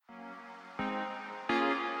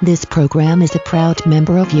This program is a proud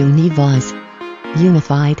member of Univoz.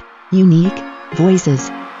 Unified, unique, voices.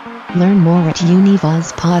 Learn more at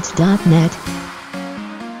univozpods.net.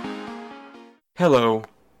 Hello,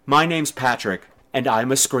 my name's Patrick, and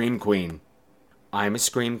I'm a Scream Queen. I'm a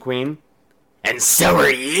Scream Queen, and so are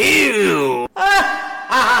you!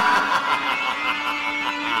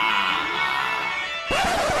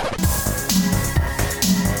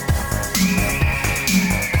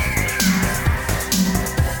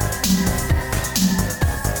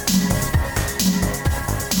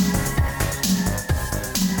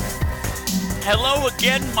 Hello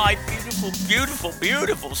again, my beautiful, beautiful,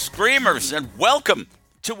 beautiful screamers, and welcome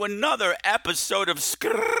to another episode of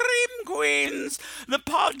Scream Queens, the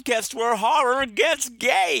podcast where horror gets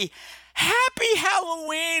gay. Happy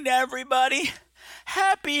Halloween, everybody.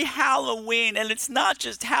 Happy Halloween. And it's not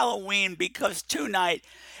just Halloween, because tonight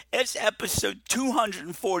it's episode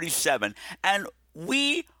 247, and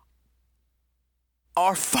we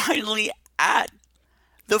are finally at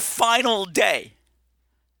the final day,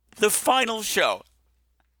 the final show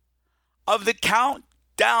of the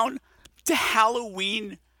Countdown to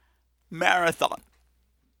Halloween marathon.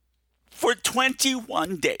 For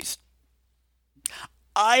 21 days,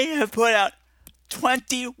 I have put out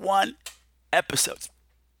 21 episodes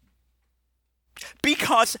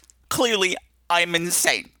because clearly I'm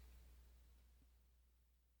insane.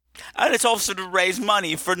 And it's also to raise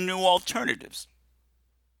money for new alternatives,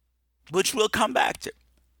 which we'll come back to.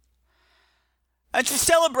 And to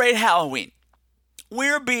celebrate Halloween,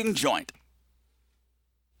 we're being joined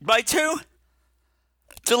by two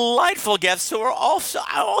delightful guests who are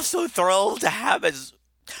I'm also thrilled to have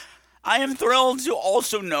I am thrilled to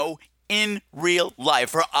also know in real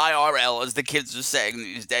life, or IRL as the kids are saying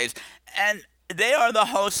these days. And they are the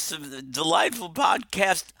hosts of the delightful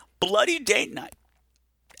podcast Bloody Date Night.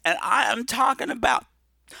 And I am talking about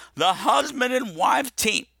the husband and wife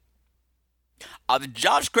team of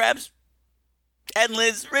Josh Krebs and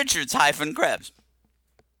Liz Richards-Krebs.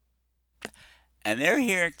 And they're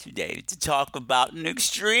here today to talk about an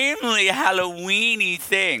extremely Halloween-y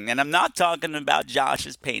thing. And I'm not talking about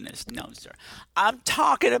Josh's penis. No, sir. I'm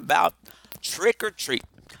talking about Trick or Treat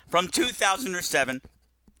from 2007,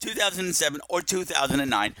 or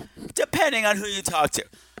 2009, depending on who you talk to.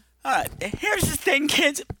 All right, here's the thing,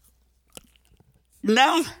 kids.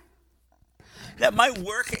 Now that my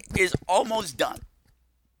work is almost done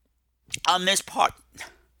on this part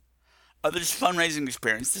of this fundraising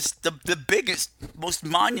experience, the biggest, most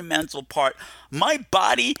monumental part, my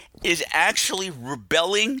body is actually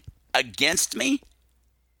rebelling against me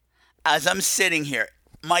as I'm sitting here.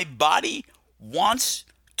 My body wants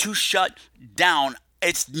to shut down.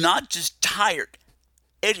 It's not just tired.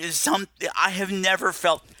 It is something I have never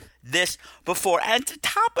felt this before. And to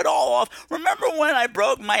top it all off, remember when I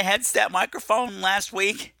broke my headset microphone last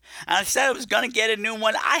week? And I said I was going to get a new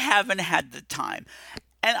one. I haven't had the time.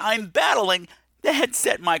 And I'm battling the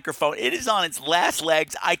headset microphone. It is on its last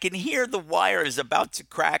legs. I can hear the wires about to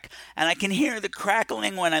crack, and I can hear the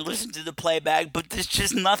crackling when I listen to the playback, but there's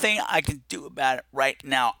just nothing I can do about it right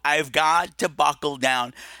now. I've got to buckle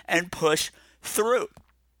down and push through,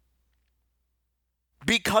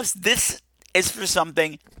 because this is for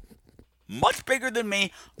something much bigger than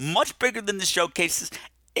me, much bigger than the showcases.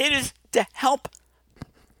 It is to help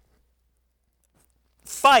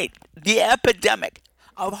fight the epidemic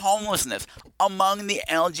of homelessness among the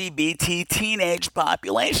LGBT teenage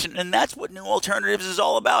population. And that's what New Alternatives is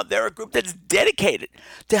all about. They're a group that's dedicated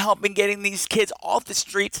to helping getting these kids off the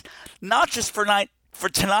streets, not just for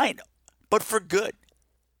tonight, but for good.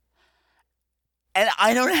 And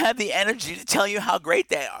I don't have the energy to tell you how great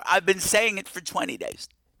they are. I've been saying it for 20 days.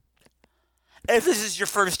 If this is your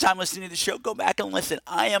first time listening to the show, go back and listen.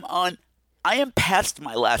 I am past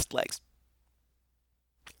my last legs.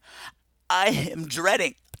 I am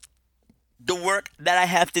dreading the work that I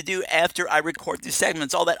have to do after I record these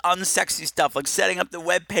segments, all that unsexy stuff like setting up the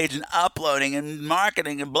web page and uploading and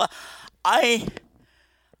marketing and blah. I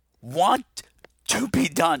want to be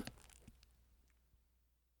done,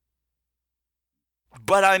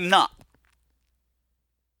 but I'm not.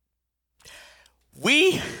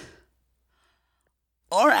 We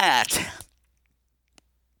are at,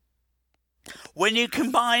 when you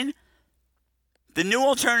combine the New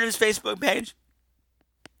Alternatives Facebook page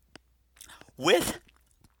with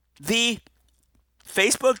the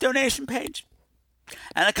Facebook donation page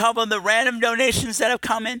and a couple of the random donations that have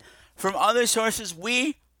come in from other sources,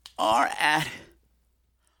 we are at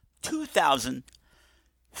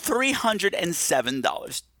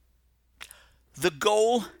 $2,307. The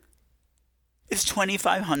goal is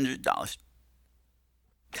 $2,500.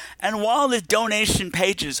 And while the donation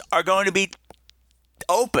pages are going to be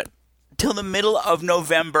open till the middle of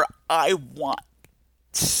November, I want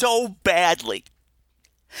so badly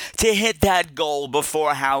to hit that goal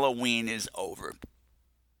before Halloween is over.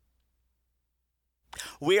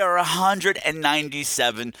 We are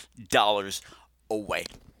 $197 away.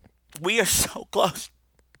 We are so close.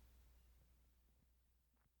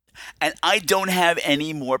 And I don't have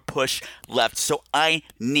any more push left, so I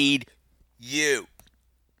need you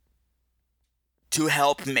to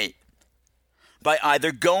help me by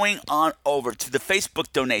either going on over to the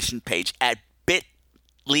Facebook donation page at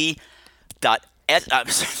bit.ly.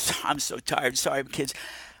 I'm so tired. Sorry, kids.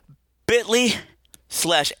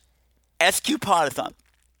 bit.ly/SQPodathon.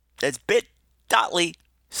 That's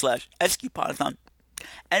bit.ly/SQPodathon.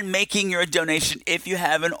 And making your donation if you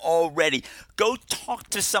haven't already. Go talk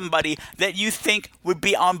to somebody that you think would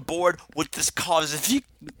be on board with this cause. If you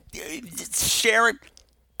share it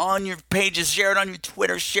on your pages, share it on your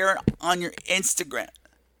Twitter, share it on your Instagram.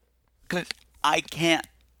 Because I can't.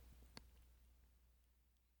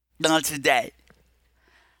 Not today.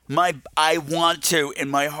 I want to in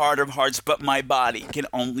my heart of hearts, but my body can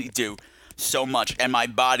only do so much. And my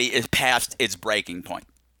body is past its breaking point.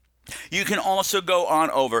 You can also go on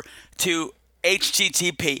over to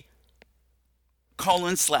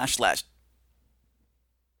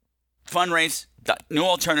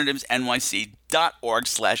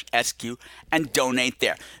http://fundraise.newalternativesnyc.org/SQ and donate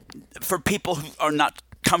there for people who are not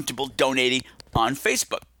comfortable donating on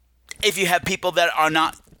Facebook. If you have people that are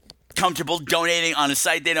not comfortable donating on a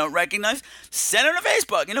site they don't recognize, send them to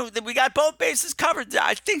Facebook. You know, we got both bases covered.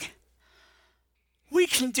 I think we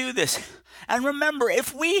can do this. And remember,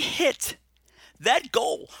 if we hit that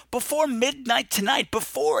goal before midnight tonight,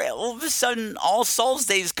 before all of a sudden All Souls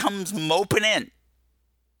Days comes moping in,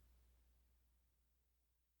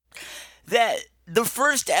 that the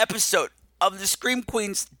first episode of the Scream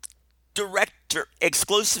Queens director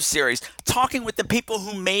exclusive series, talking with the people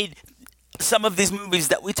who made some of these movies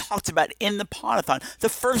that we talked about in the Podathon, the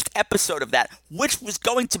first episode of that, which was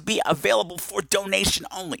going to be available for donation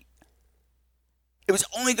only. It was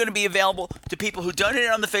only going to be available to people who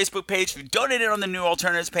donated on the Facebook page, who donated on the New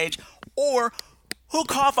Alternatives page, or who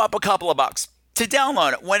cough up a couple of bucks to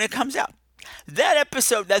download it when it comes out. That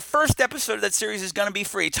episode, that first episode of that series is going to be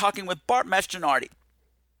free, talking with Bart Mastronardi,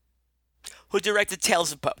 who directed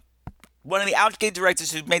Tales of Poe. One of the Outgay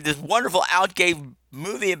directors who made this wonderful Outgay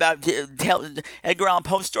movie about Edgar Allan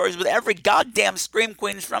Poe stories with every goddamn Scream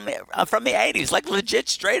Queens from the 80s. Like legit,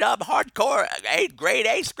 straight up, hardcore, grade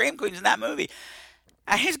A Scream Queens in that movie.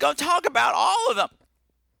 And he's going to talk about all of them.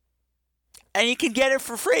 And you can get it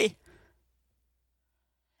for free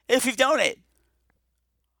if you donate.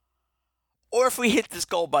 Or if we hit this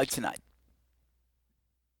goal by tonight.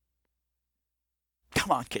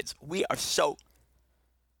 Come on, kids. We are so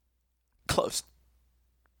close.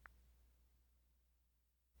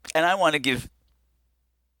 And I want to give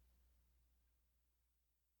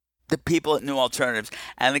the people at New Alternatives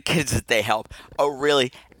and the kids that they help a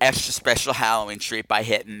really extra special Halloween treat by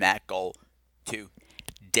hitting that goal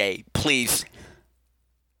today. Please.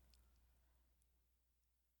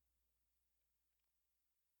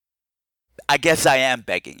 I guess I am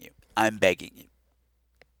begging you. I'm begging you.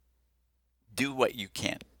 Do what you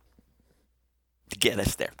can to get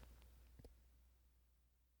us there.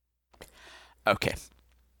 Okay.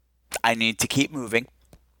 I need to keep moving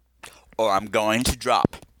or I'm going to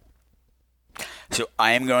drop. So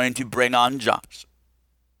I am going to bring on Josh.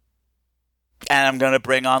 And I'm going to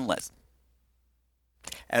bring on Liz.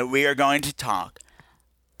 And we are going to talk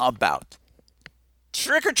about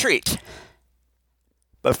Trick or Treat.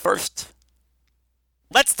 But first,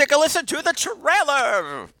 let's take a listen to the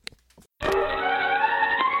trailer. During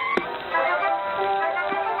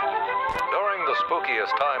the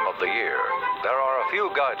spookiest time of the year, there are a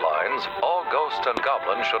few guidelines all ghosts and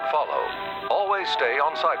goblins should follow. Always stay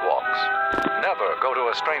on sidewalks. Never go to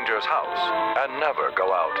a stranger's house. And never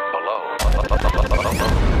go out alone.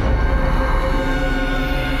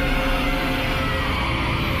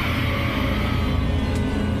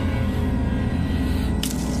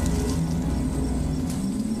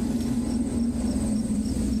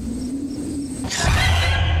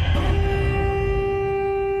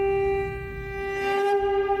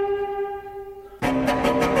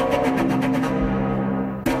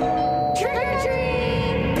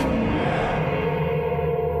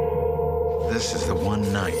 This is the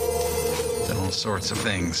one night that all sorts of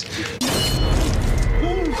things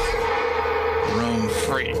roam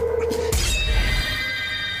free.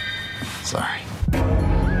 Sorry.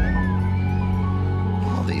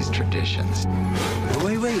 All these these traditions.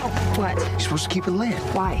 Wait. What? You're supposed to keep it lit.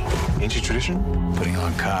 Why? Ain't you tradition? Putting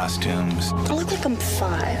on costumes, I look like I'm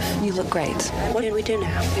 5. You look great. What did we do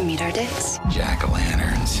now? We meet our dates.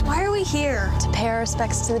 jack-o'-lanterns. Why are we here? To pay our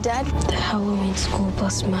respects to the dead? The Halloween school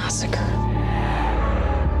bus massacre.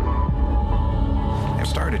 They've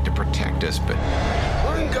started to protect us, but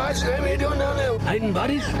What in God's name are you doing down there? Hiding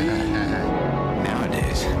bodies?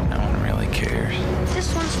 nowadays, no one really cares.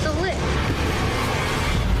 This one's still lit.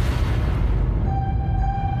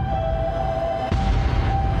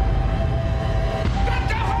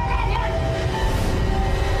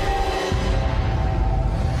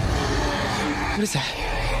 What is that?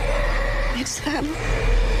 It's them.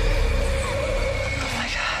 Oh my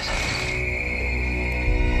God.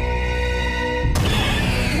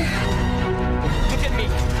 Look at me.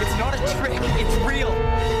 It's not a trick. It's real.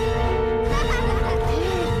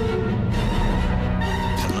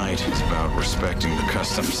 Tonight is about respecting the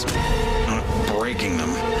customs, not breaking them.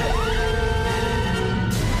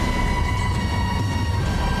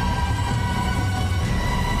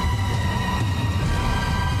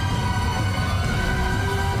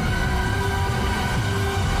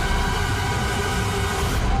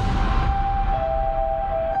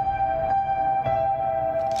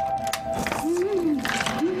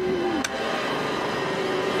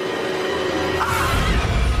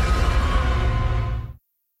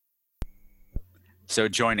 So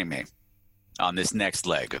joining me on this next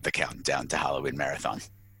leg of the Countdown to Halloween Marathon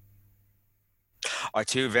are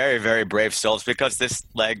two very, very brave souls, because this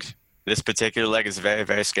particular leg is very,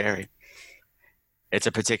 very scary. It's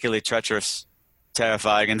a particularly treacherous,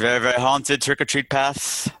 terrifying, and very, very haunted trick-or-treat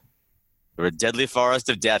path through a deadly forest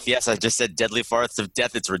of death. Yes, I just said deadly forest of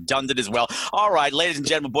death. It's redundant as well. All right, ladies and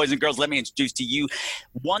gentlemen, boys and girls, let me introduce to you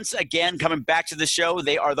once again, coming back to the show,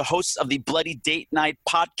 they are the hosts of the Bloody Date Night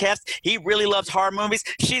podcast. He really loves horror movies.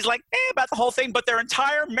 She's like, about the whole thing, but their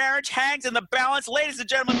entire marriage hangs in the balance. Ladies and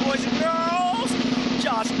gentlemen, boys and girls,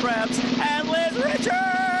 Josh Krebs and Liz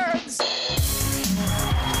Richards.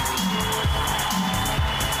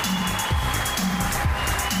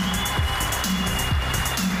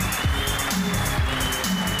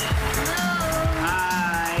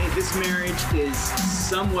 Hi, this marriage is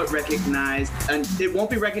somewhat recognized, and it won't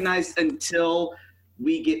be recognized until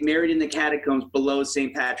we get married in the catacombs below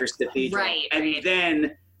St. Patrick's Cathedral. Right. And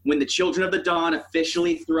then when the children of the dawn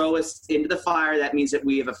officially throw us into the fire, that means that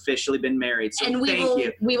we have officially been married. So And thank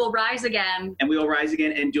you. we will rise again. And we will rise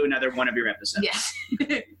again and do another one of your episodes. Yes.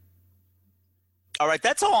 All right,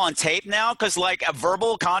 that's all on tape now, because like a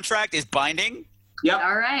verbal contract is binding. Yep.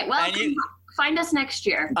 All right. Well, And you- find us next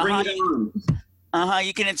year. Bring it on.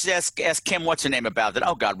 You can ask Kim what's her name about that.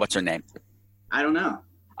 Oh God, what's her name? I don't know.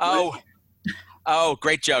 Oh,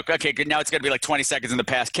 great joke. Okay, good. Now it's gonna be like 20 seconds in the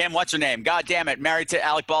past. Kim, what's her name? God damn it, married to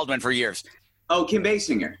Alec Baldwin for years. Oh, Kim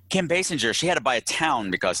Basinger. Kim Basinger. She had to buy a town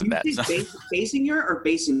because of that. You say Basinger or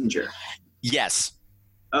Basinger? Yes.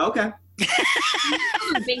 Oh, okay.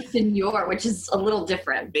 Based in your, which is a little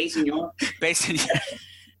different. Basinger. Basinger.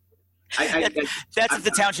 That's That's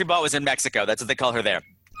the town she bought was in Mexico. That's what they call her there.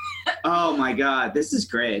 Oh my God, this is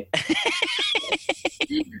great.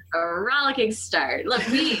 A rollicking start. Look,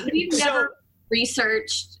 we've never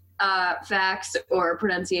researched facts or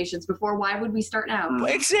pronunciations before. Why would we start now?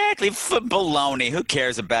 Exactly. Baloney. Who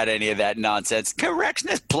cares about any of that nonsense?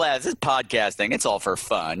 Correctness, pleasant podcasting. It's all for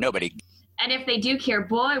fun. Nobody. And if they do care,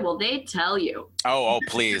 boy, will they tell you. Oh,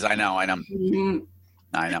 please. I know. Mhm.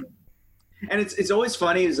 I know. And it's always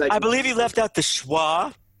funny. Is like I believe you left out the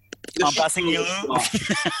schwa. the I'm passing you.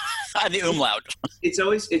 schwa. The umlaut. It's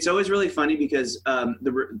always really funny because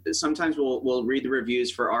sometimes we'll read the reviews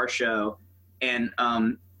for our show, and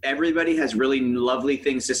everybody has really lovely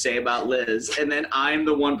things to say about Liz, and then I'm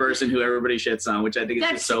the one person who everybody shits on, which I think is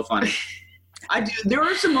just so funny. I do. There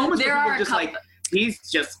are some moments There where are people a just like, he's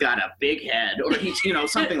just got a big head, or he's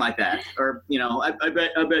something like that, or I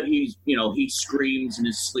bet he's he screams in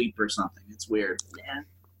his sleep or something. It's weird. Yeah.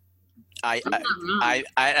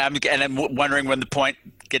 I'm wondering when the point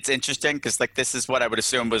gets interesting, because like this is what I would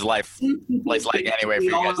assume was life like anyway for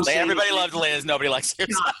you guys. Like, everybody loved Liz, nobody likes you.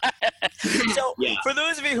 So for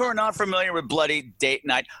those of you who are not familiar with Bloody Date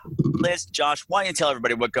Night, Liz, Josh, why don't you tell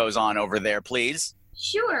everybody what goes on over there, please?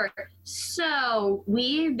 Sure. So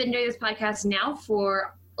we've been doing this podcast now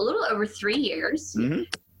for a little over 3 years.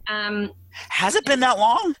 Mm-hmm. Has it been that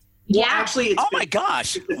long? Yeah. Well, actually, my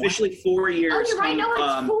gosh, it's officially 4 years. Oh, you're right. No,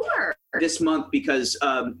 it's 4. This month, because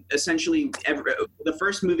essentially the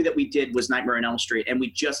first movie that we did was Nightmare on Elm Street, and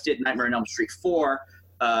we just did Nightmare on Elm Street 4.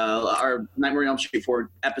 Our Nightmare on Elm Street 4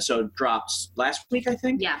 episode dropped last week, I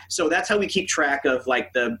think. Yeah. So that's how we keep track of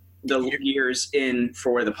like the the years in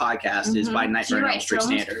for the podcast is by Nightmare on Elm Street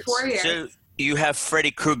standards. 4 years. So you have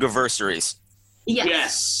Freddy Kruegerversaries.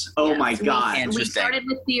 Yes. Oh my God. We started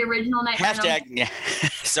with the original Nightmare on Elm Hashtag. Yeah.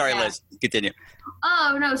 Sorry, Liz. Continue.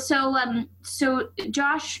 Oh no! So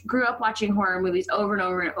Josh grew up watching horror movies over and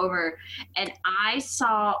over and over, and I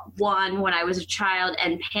saw one when I was a child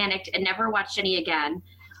and panicked and never watched any again.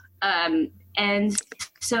 And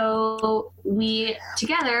so we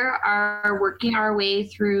together are working our way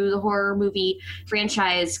through the horror movie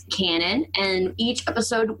franchise canon, and each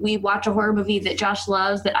episode we watch a horror movie that Josh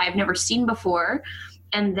loves that I've never seen before,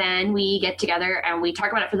 and then we get together and we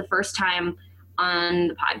talk about it for the first time on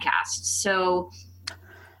the podcast. So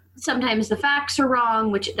sometimes the facts are wrong,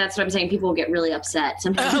 which that's what I'm saying. People get really upset.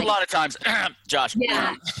 Sometimes a lot of times, Josh.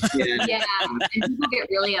 Yeah. And people get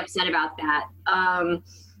really upset about that.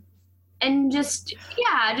 And just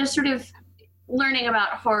sort of learning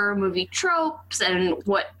about horror movie tropes and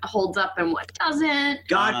what holds up and what doesn't.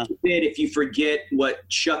 God forbid if you forget what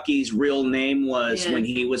Chucky's real name was when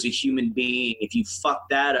he was a human being. If you fuck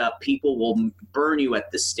that up, people will burn you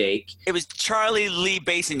at the stake. It was Charlie Lee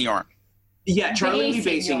Basinger. Yeah, Charlie Lee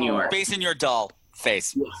Basinger. Basinger doll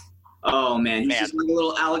face. Oh, man. He's just like a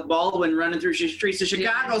little Alec Baldwin running through the streets of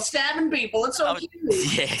Chicago, stabbing people. It's so cute.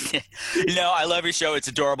 Yeah. No, I love your show. It's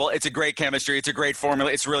adorable. It's a great chemistry. It's a great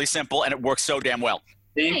formula. It's really simple, and it works so damn well.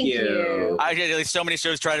 Thank you. So many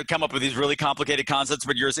shows try to come up with these really complicated concepts,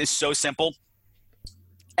 but yours is so simple.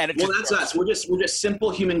 And that's us. We're just simple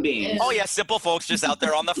human beings. Oh, yeah, simple folks just out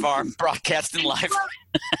there on the farm broadcasting live.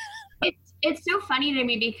 It's so funny to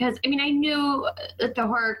me because, I mean, I knew that the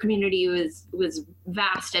horror community was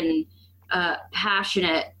vast and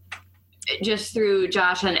passionate just through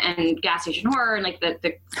Josh and Gas Station Horror and, like,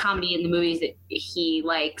 the comedy and the movies that he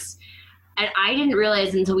likes. And I didn't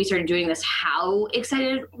realize until we started doing this how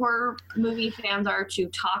excited horror movie fans are to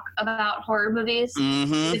talk about horror movies.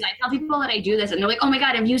 Mm-hmm. Because I tell people that I do this, and they're like, "Oh my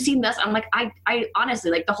God, have you seen this?" I'm like, I honestly,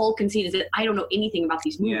 like, the whole conceit is that I don't know anything about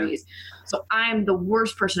these movies. Yeah. So I'm the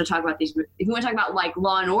worst person to talk about these movies. If you want to talk about, like,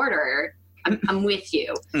 Law and Order, I'm with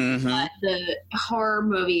you. Mm-hmm. But the horror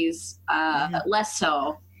movies, less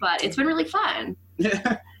so. But it's been really fun.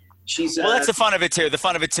 Well, that's the fun of it too. The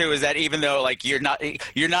fun of it too is that even though, like, you're not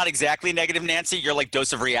exactly negative Nancy, you're like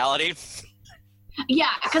dose of reality. Yeah,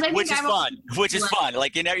 because I think Which is fun.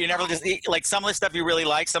 Like, you never just like some of the stuff you really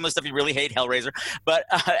like, some of the stuff you really hate, Hellraiser, but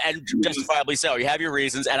and justifiably so. You have your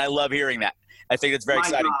reasons, and I love hearing that. I think it's very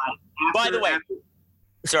exciting. By the way,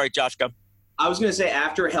 sorry, Josh, go. I was going to say,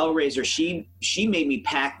 after Hellraiser, she made me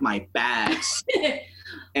pack my bags,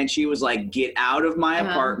 and she was like, "Get out of my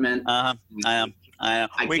apartment." I am. I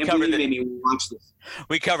can't believe you made me watch this.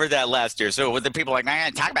 We covered that last year. So with the people like, I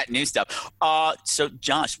gotta talk about new stuff. So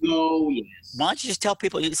Josh, yes. Why don't you just tell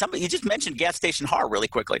people? You just mentioned Gas Station Horror really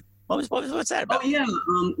quickly. What's that about? Oh yeah,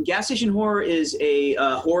 Gas Station Horror is a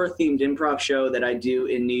horror-themed improv show that I do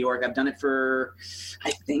in New York. I've done it for,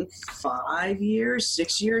 I think,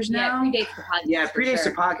 6 years now. Yeah, predates the podcast. Yeah, predates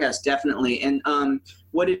the podcast, definitely. And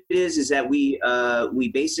what it is that we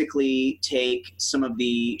basically take some of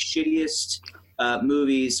the shittiest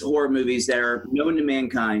horror movies that are known to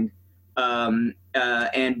mankind, and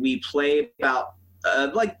we play about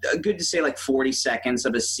good to say 40 seconds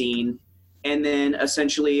of a scene, and then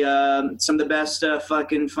essentially some of the best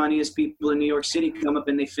fucking funniest people in New York City come up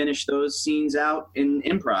and they finish those scenes out in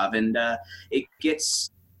improv, and it gets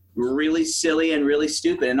really silly and really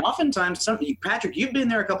stupid. And oftentimes, Patrick, you've been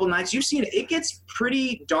there a couple nights. You've seen it. It gets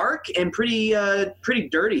pretty dark and pretty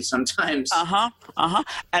dirty sometimes.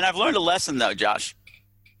 And I've learned a lesson though, Josh.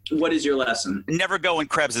 What is your lesson? Never go when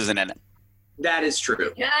Krebs isn't in it. That is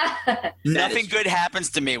true. Nothing good happens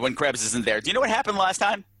to me when Krebs isn't there. Do you know what happened last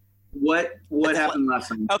time? What happened last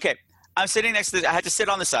time? Okay, I'm sitting next to I had to sit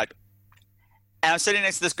on the side, and I'm sitting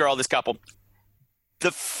next to this girl, this couple.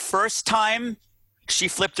 The first time she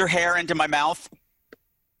flipped her hair into my mouth,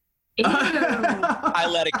 I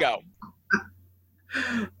let it go.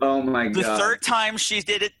 Oh my God. The third time she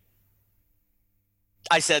did it,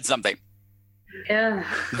 I said something. Yeah.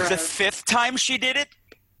 The fifth time she did it,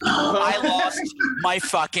 I lost my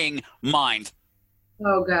fucking mind.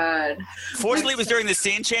 Oh God. Fortunately, it was during the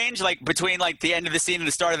scene change, between the end of the scene and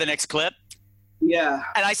the start of the next clip. Yeah.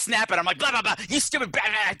 And I snap it. I'm like, blah, blah, blah. You stupid. Blah,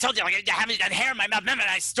 blah, I told you, I have that hair in my mouth. And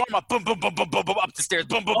I storm up, boom, boom, boom, boom, boom, boom, up the stairs.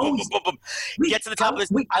 Boom, boom, boom, boom, boom, boom. Get to the top of this.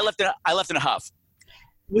 I left in a huff.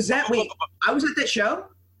 Was that, wait, I was at that show?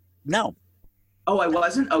 No. Oh, I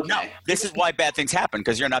wasn't? Okay. No. This is why bad things happen,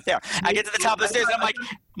 because you're not there. I get to the top of the stairs, and I'm like,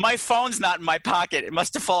 my phone's not in my pocket. It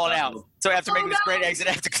must have fallen out. So after making this great exit,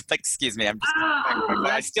 I have to, excuse me,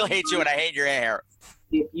 I still hate you, and I hate your hair.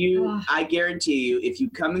 I guarantee you, if you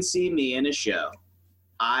come and see me in a show,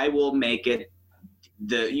 I will make it.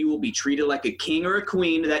 You will be treated like a king or a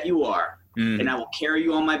queen that you are, and I will carry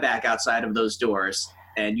you on my back outside of those doors.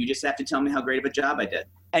 And you just have to tell me how great of a job I did.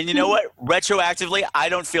 And you know what? Retroactively, I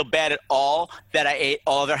don't feel bad at all that I ate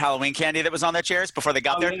all their Halloween candy that was on their chairs before they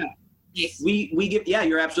got there. Yeah. We give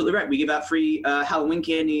you're absolutely right. We give out free Halloween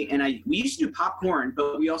candy, and we used to do popcorn,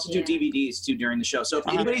 but we also do DVDs too during the show. So if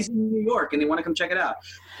anybody's in New York and they want to come check it out,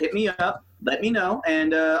 hit me up, let me know,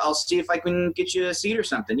 and I'll see if I can get you a seat or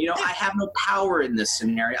something. You know, I have no power in this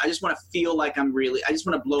scenario. I just want to feel like I just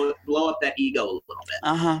want to blow up that ego a little bit.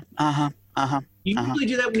 You usually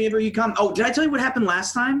do that whenever you come. Oh, did I tell you what happened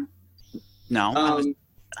last time? No.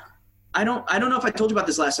 I don't know if I told you about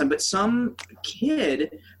this last time, but some guy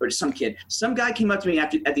came up to me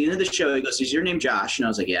at the end of the show. He goes, "Is your name Josh?" And I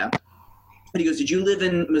was like, "Yeah." And he goes, "Did you live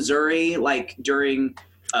in Missouri like during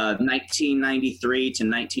 1993 to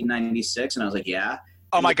 1996?" And I was like, "Yeah."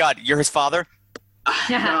 Oh my God, you're his father?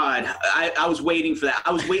 God, I was waiting for that.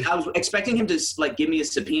 I was expecting him to like give me a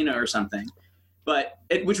subpoena or something,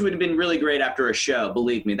 which would have been really great after a show.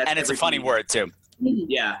 Believe me, and it's a funny word too.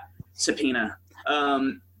 Yeah, subpoena.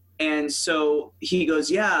 And so he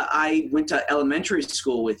goes, "Yeah, I went to elementary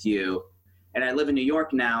school with you, and I live in New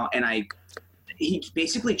York now." And he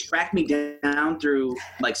basically tracked me down through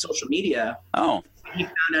like social media. Oh. He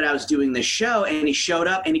found out I was doing this show, and he showed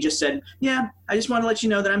up, and he just said, "Yeah, I just want to let you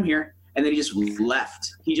know that I'm here." And then he just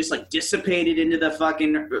left. He just like dissipated into the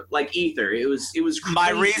fucking like ether. It was crazy.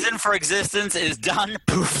 My reason for existence is done.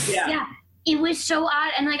 Poof. Yeah. It was so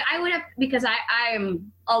odd, and like I would have, because I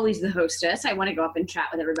am always the hostess. I want to go up and chat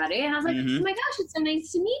with everybody, and I was like, "Oh my gosh, it's so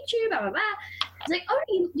nice to meet you." Blah blah blah. I was like, "Oh,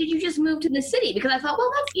 did you just move to the city?" Because I thought,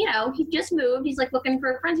 well, that's he just moved. He's like looking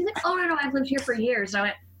for friends. He's like, "Oh no, I've lived here for years." And I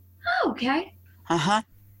went, "Oh, okay."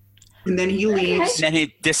 And then he leaves. And then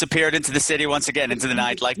he disappeared into the city once again, into the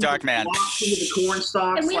night, like Darkman. Walked into the corn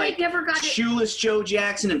stalks, and we like never got Shoeless Joe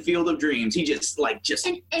Jackson in Field of Dreams. He just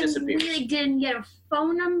disappeared. And we like didn't get a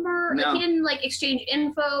phone number. No. Like, he didn't like exchange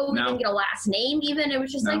info. No. He didn't get a last name even. It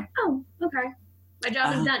was just like, oh, okay, my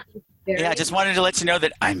job is done. Yeah, I just wanted to let you know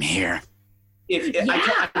that I'm here.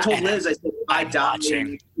 I told Liz, I said, if I die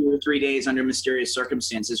watching. in 2 or 3 days under mysterious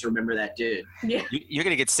circumstances, remember that dude. Yeah. You're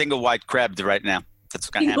going to get single white crebbed right now. That's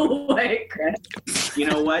what's going to happen. You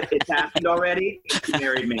know what? It's happened already. He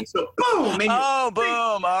married me. So boom.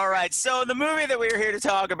 Boom. All right. So the movie that we're here to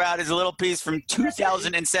talk about is a little piece from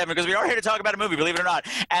 2007, because we are here to talk about a movie, believe it or not.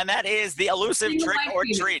 And that is the elusive Trick or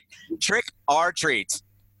Treat. Trick or Treat.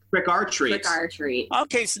 Trick or Treat. Trick or Treat.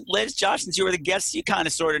 Okay, so ladies, Josh, since you are the guest, you kind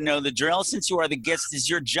of sort of know the drill. Since you are the guest, it's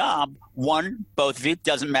your job. Both of you,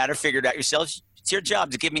 doesn't matter, figure it out yourselves. It's your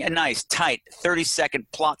job to give me a nice, tight, 30-second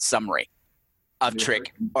plot summary of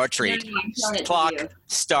Trick or Treat. Clock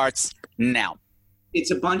starts now. It's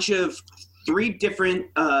a bunch of 3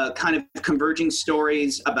 different kind of converging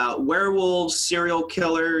stories about werewolves, serial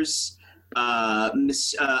killers, a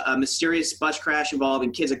mysterious bus crash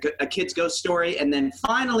involving kids, a kid's ghost story, and then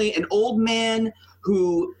finally an old man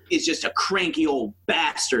who is just a cranky old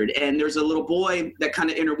bastard. And there's a little boy that kind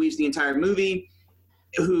of interweaves the entire movie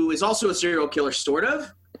who is also a serial killer, sort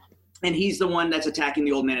of. And he's the one that's attacking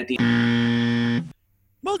the old man at the end.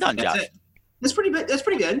 Well done, Josh. That's pretty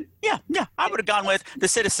good. Yeah. I would have gone with the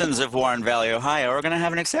citizens of Warren Valley, Ohio are going to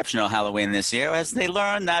have an exceptional Halloween this year as they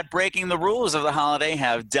learn that breaking the rules of the holiday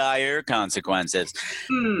have dire consequences.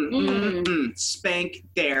 Spank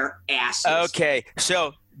their asses. Okay,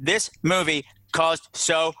 so this movie caused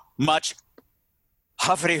so much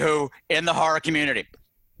huffity-hoo in the horror community.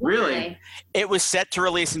 Really? It was set to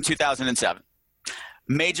release in 2007.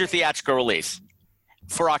 Major theatrical release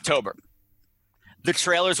for October. The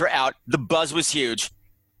trailers were out. The buzz was huge.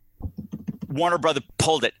 Warner Brothers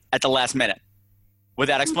pulled it at the last minute.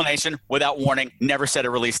 Without explanation, without warning, never set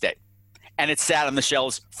a release date. And it sat on the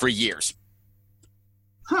shelves for years.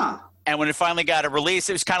 Huh. And when it finally got a release,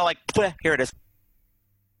 it was kind of like, here it is.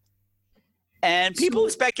 And people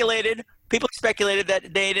speculated that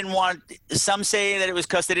they didn't want, some say that it was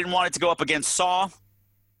because they didn't want it to go up against Saw.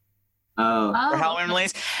 For Halloween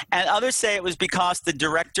release. And others say it was because the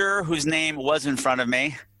director, whose name was in front of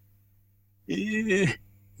me,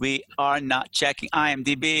 we are not checking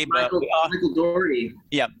IMDb, but Michael Dougherty.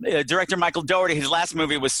 Yeah, director Michael Dougherty, his last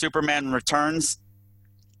movie was Superman Returns,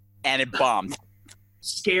 and it bombed.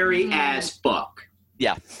 Scary as fuck.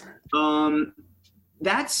 Yeah.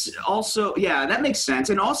 That's also, that makes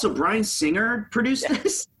sense. And also, Bryan Singer produced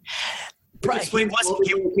this. Right.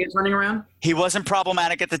 Kids running around. He wasn't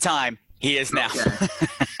problematic at the time. He is now. Okay.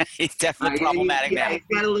 He's definitely problematic now. He's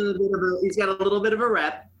got a little bit of a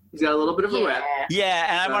rep. He's got a little bit of a rep. Yeah,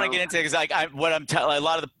 and I want to get into it because a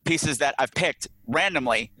lot of the pieces that I've picked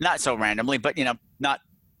randomly, not so randomly, but not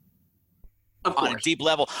on a deep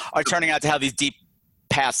level, are turning out to have these deep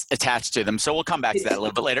paths attached to them. So we'll come back to that a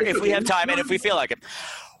little bit later if we have time and if we feel like it.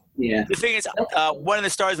 Yeah. The thing is, one of the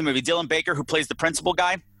stars of the movie, Dylan Baker, who plays the principal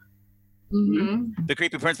guy, the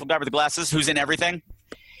creepy principal guy with the glasses, who's in everything.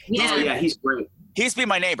 He's great. He used to be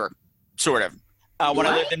my neighbor, sort of. When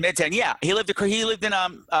I lived in Midtown, he lived in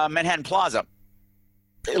Manhattan Plaza.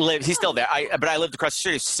 He's still there. But I lived across the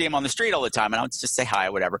street. I used to see him on the street all the time, and I would just say hi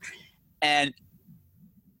or whatever. And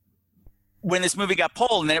when this movie got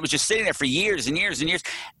pulled, and then it was just sitting there for years and years and years,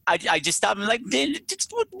 I just stopped and like, do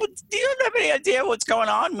you have any idea what's going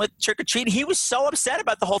on with Trick or Treat? He was so upset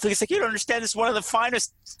about the whole thing. He's like, you don't understand. This is one of the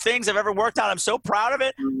finest things I've ever worked on. I'm so proud of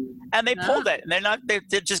it. And they pulled it, and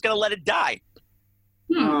they're just going to let it die.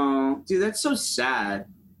 Oh, dude, that's so sad.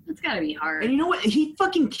 That's got to be hard. And you know what? He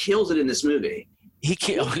fucking kills it in this movie.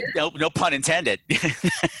 No pun intended.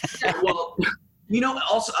 Well,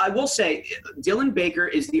 also I will say, Dylan Baker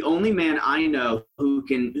is the only man I know who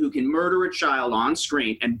can murder a child on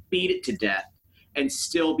screen and beat it to death and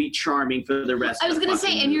still be charming for the rest. I was gonna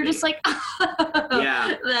say, and you're just like,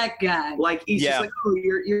 yeah, that guy. Like he's just like,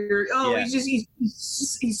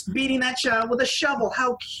 he's beating that child with a shovel.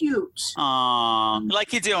 How cute!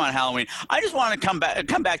 Like you do on Halloween. I just want to come back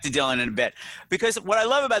to Dylan in a bit because what I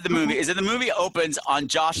love about the movie is that the movie opens on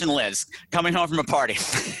Josh and Liz coming home from a party.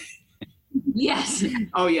 Yes.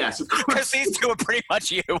 Oh yes, of course. Because these two are pretty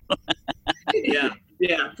much you.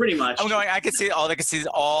 Yeah, pretty much. I'm going. I can see all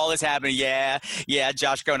this happening. Yeah.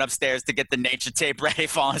 Josh going upstairs to get the nature tape ready,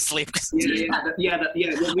 falling asleep. Yeah.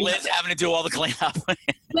 Liz having to do all the cleanup.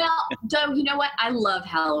 Well, Doug, you know what? I love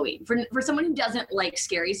Halloween. For someone who doesn't like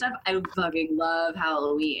scary stuff, I fucking love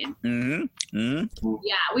Halloween.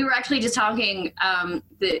 Yeah, we were actually just talking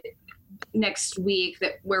the next week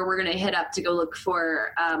where we're gonna hit up to go look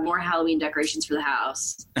for more Halloween decorations for the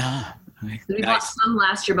house. We bought some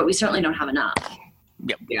last year, but we certainly don't have enough.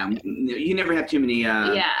 Yep. Yeah, you never have too many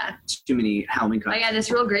Halloween costumes. I got this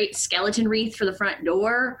real great skeleton wreath for the front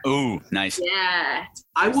door. Ooh, nice. Yeah.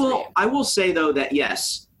 I will say though that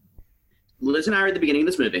yes, Liz and I are at the beginning of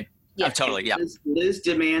this movie. Yeah, totally. Yeah. Liz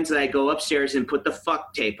demands that I go upstairs and put the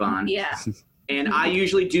fuck tape on. Yeah. And I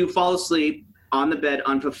usually do fall asleep on the bed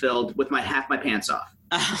unfulfilled with half my pants off.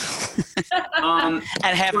 And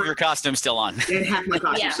half of your costume still on. And half my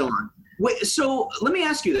costume still on. Wait, so let me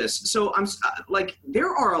ask you this. So I'm there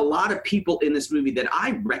are a lot of people in this movie that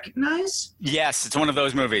I recognize. Yes, it's one of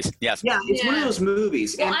those movies. Yes. Yeah, it's one of those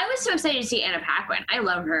movies. Well, I was so excited to see Anna Paquin. I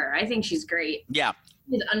love her. I think she's great. Yeah.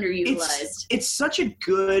 She's underutilized. It's such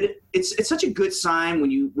a good sign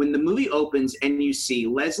when the movie opens and you see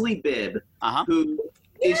Leslie Bibb, who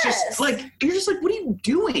is just like, you're just like, what are you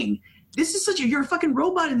doing? This is you're a fucking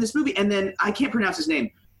robot in this movie. And then I can't pronounce his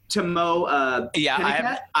name. Timo. I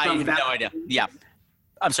have no idea. Yeah.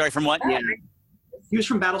 I'm sorry, from what? Yeah. He was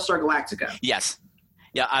from Battlestar Galactica. Yes.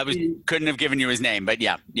 Yeah, couldn't have given you his name, but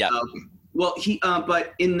yeah. Well, he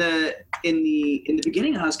but in the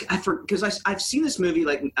beginning, because I've seen this movie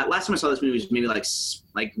last time I saw this movie was maybe like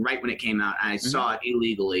right when it came out. I saw it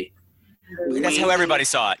illegally. That's how everybody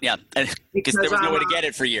saw it. Yeah, because there was no way to get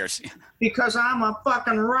it for years. Because I'm a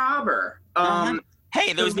fucking robber.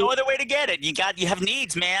 Hey, there was no other way to get it. You have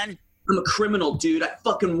needs, man. I'm a criminal, dude. I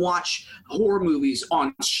fucking watch horror movies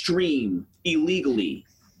on stream illegally.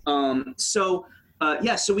 So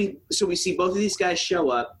we see both of these guys show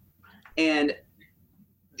up, and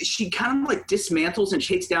she kind of like dismantles and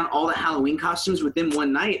shakes down all the Halloween costumes within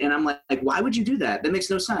one night. And I'm like, why would you do that? That makes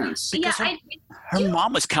no sense. Because her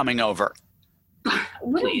mom was coming over.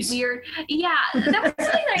 What weird. Yeah, that was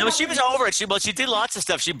something No, she was over it. She did lots of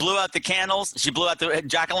stuff. She blew out the candles. She blew out the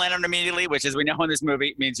jack-o'-lantern immediately, which, as we know in this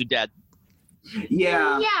movie, means you're dead.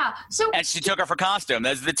 Yeah. Yeah. And she took off her costume.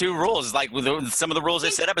 Those are the two rules. Like some of the rules they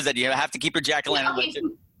set up is that you have to keep your jack-o'-lantern lit.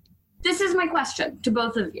 This is my question to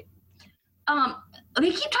both of you. They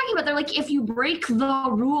keep talking about, they're like, if you break the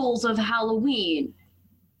rules of Halloween,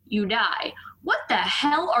 you die. What the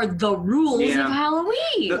hell are the rules of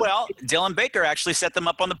Halloween? Well, Dylan Baker actually set them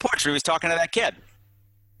up on the porch. He was talking to that kid.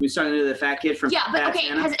 He was talking to the fat kid from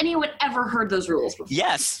has anyone ever heard those rules before?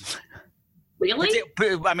 Yes. Really?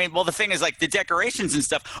 I mean, well, the thing is, like, the decorations and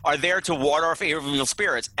stuff are there to ward off evil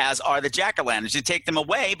spirits, as are the jack-o'-lanterns. You take them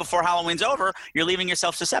away before Halloween's over, you're leaving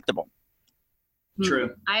yourself susceptible.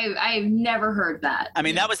 True. I've never heard that. I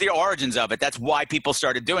mean, that was the origins of it. That's why people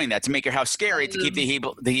started doing that, to make your house scary, to keep the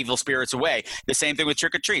evil spirits away. The same thing with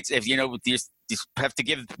trick-or-treats. If, you have to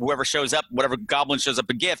give whoever shows up, whatever goblin shows up,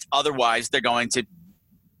 a gift. Otherwise, they're going to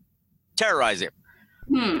terrorize you.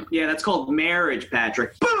 Yeah, that's called marriage,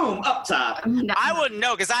 Patrick. Boom, up top. I wouldn't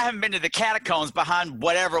know because I haven't been to the catacombs behind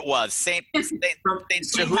whatever it was. Saint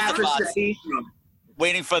Jehoshaphat,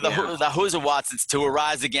 waiting for the Hoosawatts to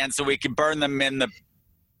arise again so we can burn them in the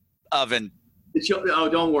oven. Oh,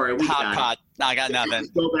 don't worry. Hot pot. No, I got nothing.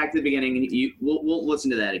 Just go back to the beginning and we'll listen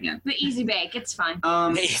to that again. The easy bake, it's fine.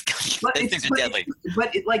 These things are deadly.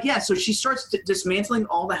 But so she starts dismantling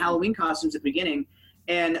all the Halloween costumes at the beginning,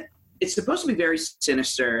 and it's supposed to be very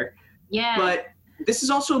sinister. Yeah. But this is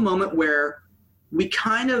also a moment where we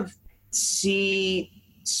kind of see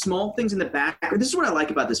small things in the background. This is what I like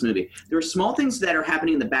about this movie. There are small things that are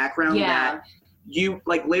happening in the background that you,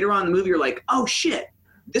 like, later on in the movie, you're like, oh, shit.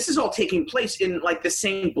 This is all taking place in like the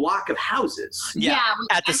same block of houses. Yeah,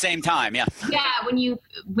 at the same time. Yeah. Yeah, when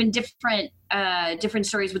different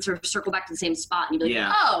stories would sort of circle back to the same spot, and you'd be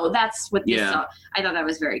like, oh, that's what this. I thought that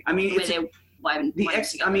was very. I mean,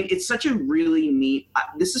 it's such a really neat.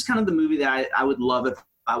 This is kind of the movie that I would love if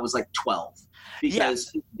I was like 12,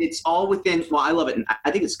 because it's all within. Well, I love it, and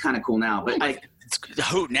I think it's kind of cool now, but it's a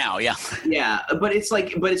hoot now, yeah. Yeah, but it's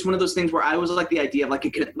one of those things where I always like the idea of like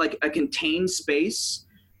a contained space.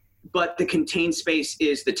 But the contained space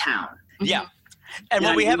is the town. Yeah. And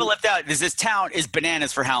what we haven't left out is this town is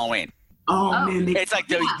bananas for Halloween. Oh man. It's like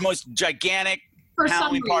the most gigantic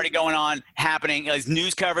Halloween party going on, happening. There's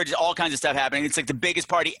news coverage, all kinds of stuff happening. It's like the biggest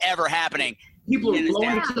party ever happening. People are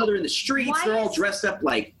blowing each other in the streets. They're all dressed up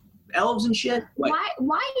like elves and shit. Why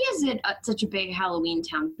is it such a big Halloween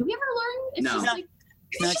town? Do we ever learn? It's just like,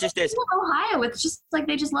 it's just this. Ohio. It's just like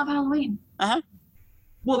they just love Halloween. Uh-huh.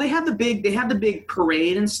 Well, they have the big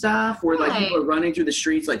parade and stuff where like people are running through the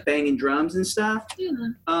streets like banging drums and stuff. Yeah.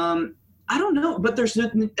 I don't know, but there's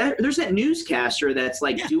that newscaster that's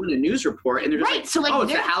like doing a news report, and they're just it's a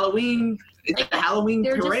Halloween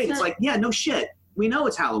parade. It's like, yeah, no shit. We know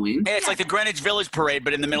it's Halloween. Hey, it's like the Greenwich Village parade,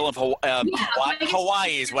 but in the middle of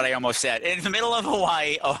Hawaii is what I almost said. In the middle of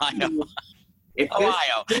Hawaii, Ohio. If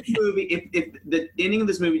the ending of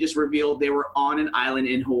this movie just revealed they were on an island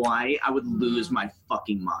in Hawaii, I would lose my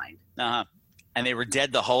fucking mind. Uh-huh. And they were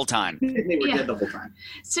dead the whole time. They were dead the whole time.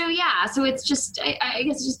 So it's just, I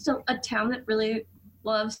guess it's just a town that really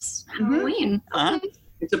loves Halloween. Uh-huh. Okay.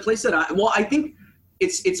 It's a place that I think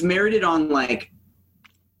it's merited on like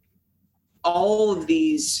all of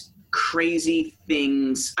these crazy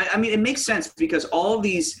things. I mean, it makes sense because all of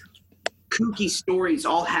these kooky stories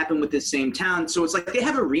all happen with this same town, so it's like they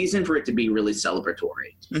have a reason for it to be really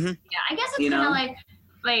celebratory. Mm-hmm. Yeah, I guess it's kind of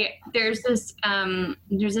like there's this town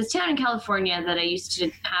in California that I used to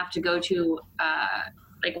have to go to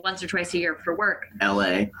like once or twice a year for work.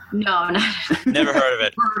 L.A. No, not never heard of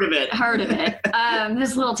it. Heard of it.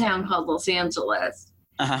 This little town called Los Angeles.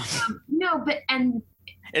 Uh-huh. No, but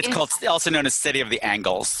it's called also known as City of the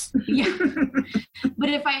Angles. Yeah, but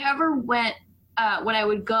if I ever went. When I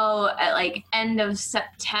would go at like end of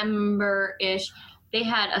September-ish, they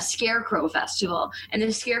had a Scarecrow Festival, and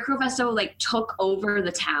the Scarecrow Festival like took over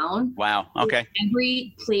the town. Wow. Okay.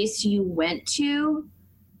 Every place you went to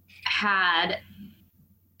had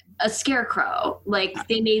a scarecrow. Like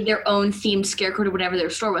they made their own themed scarecrow to whatever their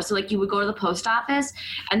store was. So like you would go to the post office,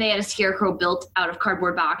 and they had a scarecrow built out of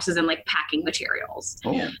cardboard boxes and like packing materials.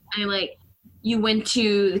 Oh. And like. You went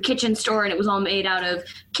to the kitchen store and it was all made out of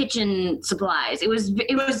kitchen supplies. It was,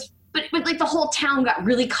 but like the whole town got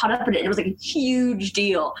really caught up in it. It was like a huge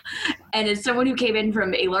deal. And as someone who came in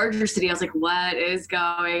from a larger city, I was like, what is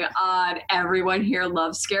going on? Everyone here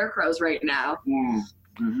loves scarecrows right now.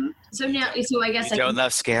 Mm-hmm. So I guess you don't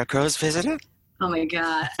love scarecrows, visitor? Oh my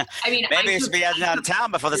God. I mean, maybe you should be heading out of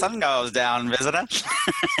town before the sun goes down, visitor.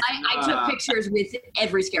 I took pictures with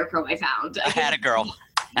every scarecrow I found. I had a girl.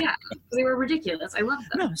 Yeah, they were ridiculous. I loved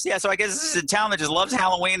them. Yeah, so I guess this is a town that just loves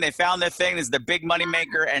Halloween. They found their thing. It's their big money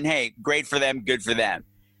maker, and hey, great for them, good for them.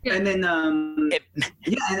 Yeah. And then, and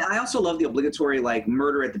I also love the obligatory like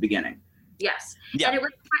murder at the beginning. Yes. Yeah. And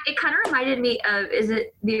it kind of reminded me of, is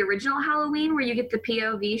it the original Halloween where you get the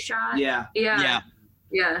POV shot? Yeah. Yeah.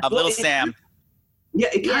 Of little Sam.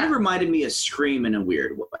 It kind of reminded me of Scream in a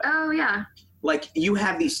weird way. Oh yeah. Like you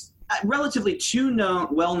have these relatively two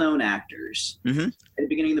well-known actors at the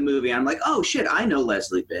beginning of the movie. I'm like, oh shit, I know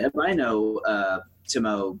Leslie Bibb. I know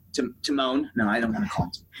Timon. No, I don't want to call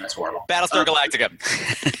him. That's horrible. Battlestar Galactica.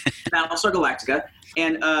 Battlestar Galactica,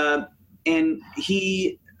 and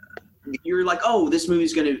you're like, oh, this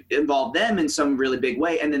movie's going to involve them in some really big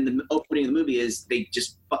way, and then the opening of the movie is they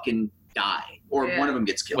just fucking die, or one of them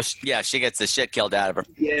gets killed. Well, she gets the shit killed out of her.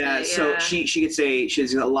 Yeah, so she gets a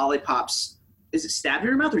lollipops. Is it stabbed in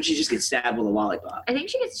her mouth, or she just gets stabbed with a lollipop? I think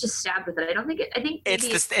she gets just stabbed with it. I don't think it. I think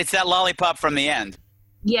it's that lollipop from the end.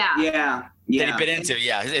 Yeah. That he bit into,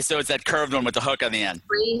 So it's that curved one with the hook on the end.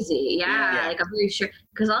 Crazy. Yeah. Like I'm very sure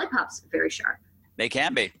because lollipops are very sharp. They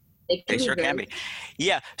can be. They sure can be.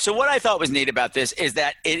 Yeah. So what I thought was neat about this is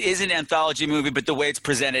that it is an anthology movie, but the way it's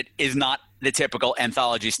presented is not the typical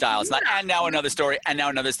anthology style. It's not, and now another story, and now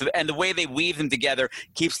another story. And the way they weave them together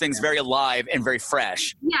keeps things very alive and very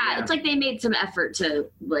fresh. Yeah. It's like they made some effort to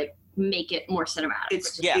like make it more cinematic.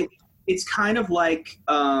 It's kind of like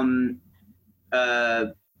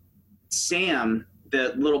Sam,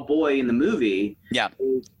 the little boy in the movie. Yeah.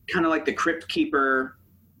 Kind of like the crypt keeper.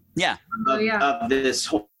 Yeah. Of this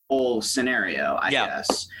whole scenario, I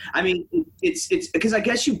guess. I mean, it's because I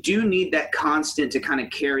guess you do need that constant to kind of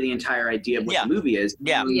carry the entire idea of what the movie is.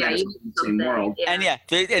 Yeah. It's the same world. And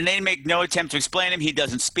they make no attempt to explain him. He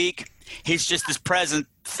doesn't speak. He's just this present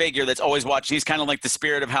figure that's always watching. He's kind of like the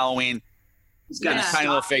spirit of Halloween. He's got a tiny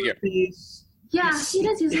little figure. Yeah, he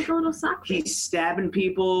does. He's like a little sock. He's stabbing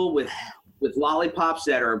people with lollipops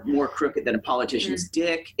that are more crooked than a politician's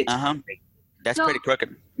dick. It's That's pretty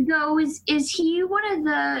crooked. No, is he one of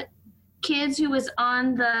the kids who was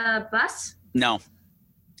on the bus? No.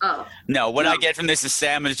 Oh. No, what I get from this is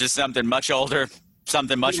Sam is just something much older,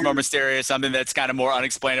 something much more mysterious, something that's kind of more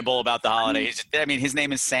unexplainable about the holiday. His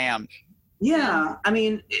name is Sam. Yeah, I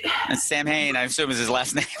mean... And Sam Hain, I assume is his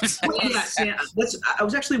last name. Sam, I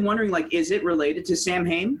was actually wondering, like, is it related to Sam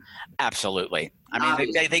Hain? Absolutely. I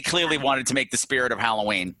mean, they clearly wanted to make the spirit of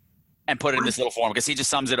Halloween and put it in this little form because he just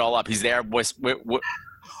sums it all up. He's there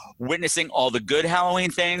witnessing all the good Halloween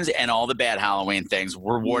things and all the bad Halloween things,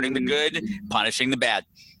 rewarding the good, punishing the bad.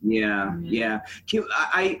 Yeah.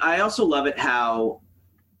 I also love it how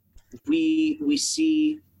we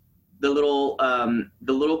see the little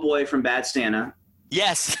boy from Bad Santa.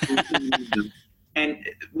 Yes. And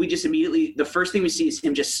we just immediately, the first thing we see is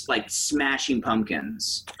him just like smashing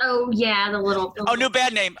pumpkins. Oh yeah, the little. New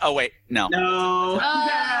bad name. Oh wait, no. No.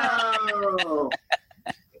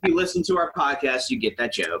 If you listen to our podcast, you get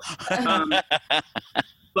that joke.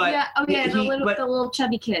 But the little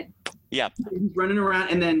chubby kid. Yeah. He's running around,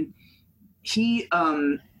 and then he,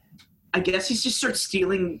 I guess he just starts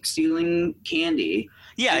stealing candy.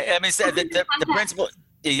 Yeah, I mean, the principal.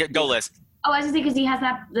 Go, Liz. Oh, I just think because he has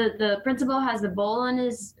that the principal has the bowl on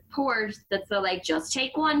his porch that's the like just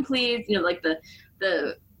take one please, like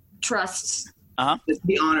the trust. It's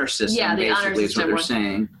the honor system. Yeah, the honor system is what they're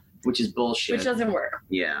saying, which is bullshit. Which doesn't work.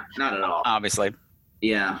 Yeah, not at all. Obviously.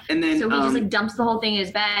 Yeah, and then so he just like dumps the whole thing in his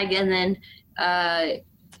bag, and then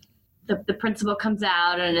the principal comes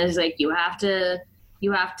out and is like, you have to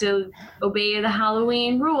obey the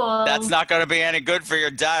Halloween rules. That's not going to be any good for your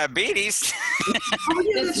diabetes.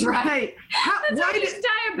 That's right.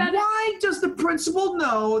 Why does the principal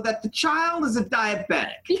know that the child is a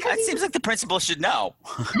diabetic? Because it seems like the principal should know.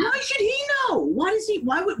 Why should he know? Why does he?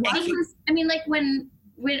 Why would? I mean, like when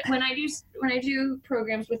I do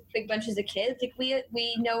programs with big bunches of kids, like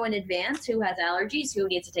we know in advance who has allergies, who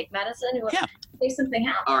needs to take medicine, who if something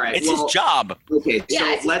happens. All right, it's his job. Okay,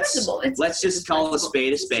 so let's just call a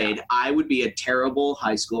spade a spade. So. I would be a terrible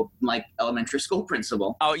high school, like elementary school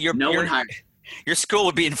principal. Oh, your school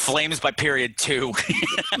would be in flames by period 2.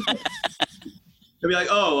 They'll be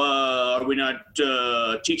like, are we not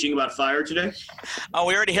teaching about fire today? Oh,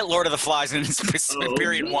 we already hit Lord of the Flies in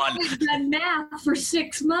period 1. We've done math for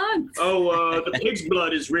 6 months. Oh, the pig's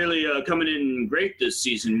blood is really coming in great this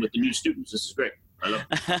season with the new students. This is great. I love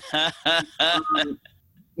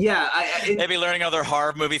it. They'd be learning other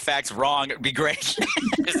horror movie facts wrong. It'd be great.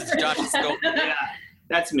 This is Josh's school. Yeah,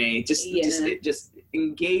 that's me. Just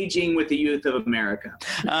engaging with the youth of America.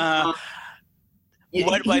 Go.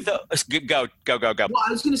 Well, I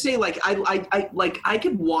was going to say, like, I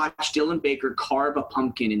could watch Dylan Baker carve a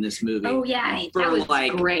pumpkin in this movie. Oh yeah, for that was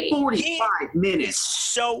like great. 45 minutes.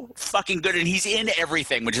 So fucking good, and he's in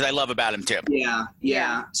everything, which is I love about him too.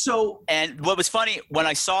 Yeah. So, and what was funny when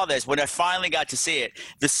I saw this, when I finally got to see it,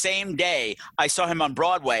 the same day I saw him on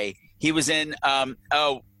Broadway. He was in God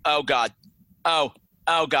damn.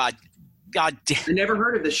 I never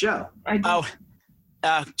heard of the show.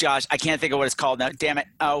 Josh, I can't think of what it's called now. Damn it.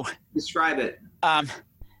 Describe it.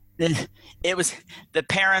 It was the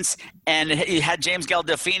parents, and it had James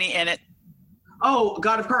Gandolfini in it. Oh,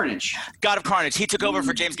 God of Carnage. God of Carnage. He took over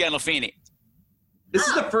for James Gandolfini. This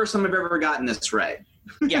is the first time I've ever gotten this right.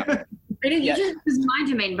 Yeah. It was my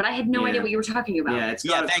domain, but I had no idea what you were talking about.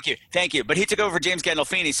 Thank you. But he took over for James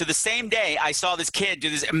Gandolfini. So the same day I saw this kid do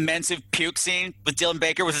this immense puke scene with Dylan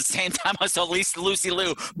Baker was the same time I saw Lucy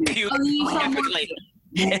Liu puke epically.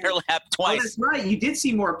 in her lap Oh, twice. that's right. You did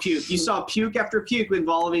see more puke. You saw puke after puke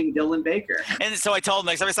involving Dylan Baker. And so I told him,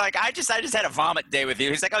 like, so I was like, I just had a vomit day with you.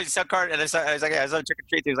 He's like, oh, you saw card. And I was like, yeah, I saw trick or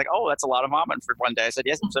treat. He was like, oh, that's a lot of vomit for one day. I said,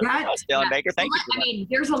 yes, I'm so Dylan Baker. Thank you. For that. I mean,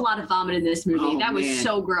 there's a lot of vomit in this movie. That was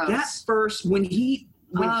so gross. That first, when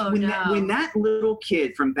that little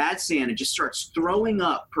kid from Bad Santa just starts throwing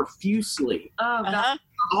up profusely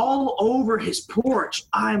all over his porch,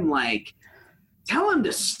 I'm like, tell him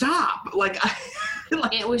to stop. Like,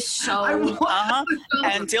 it was so.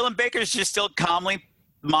 And Dylan Baker's just still calmly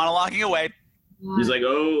monologuing away. He's like,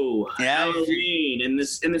 oh, yeah, Halloween, and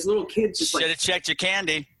this little kid's just should have checked your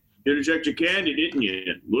candy. Should have checked your candy, didn't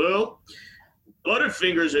you? Well,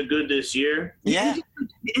 Butterfingers are good this year. Yeah.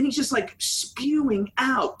 And he's just like spewing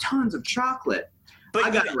out tons of chocolate. But I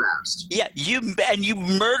got aroused. Yeah, you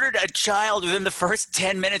murdered a child within the first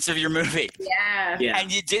 10 minutes of your movie. Yeah.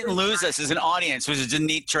 And you didn't lose us as an audience, which is a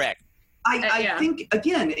neat trick. I think,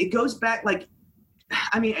 again, it goes back, like,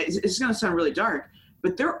 I mean, it's going to sound really dark,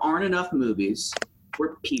 but there aren't enough movies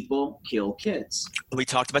where people kill kids. We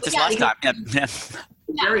talked about this last time. Yeah.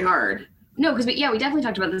 Very hard. No, because we definitely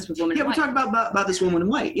talked about this with Woman in White. Yeah, we talked about this Woman in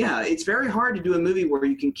White. Yeah, it's very hard to do a movie where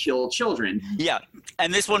you can kill children. Yeah,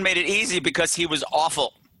 and this one made it easy because he was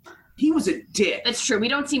awful. He was a dick. That's true. We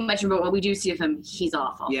don't see much of it, but what we do see of him, he's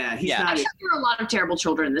awful. Yeah, he's not. Actually, there are a lot of terrible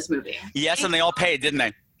children in this movie. Yes, and they all paid, didn't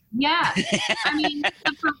they? Yeah. I mean,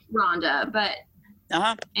 except for Rhonda, but...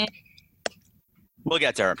 We'll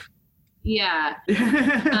get to her. Yeah.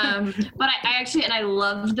 But I actually, and I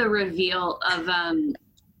loved the reveal of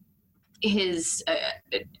his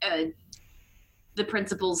the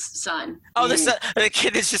principal's son. Oh, the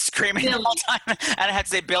kid is just screaming the whole time. And I had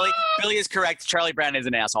to say, Billy is correct. Charlie Brown is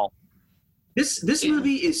an asshole. This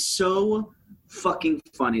movie is so fucking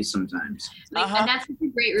funny sometimes. And that's a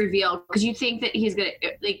great reveal because you think that he's gonna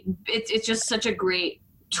it's just such a great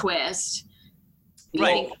twist.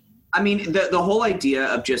 Right. I mean, the whole idea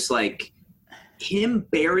of just like him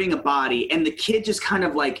burying a body and the kid just kind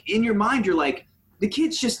of like in your mind, you're like, the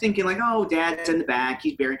kid's just thinking like, oh, dad's in the back,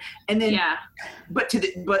 he's buried. And then, but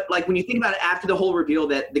like when you think about it after the whole reveal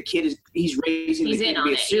that the kid he's raising the kid to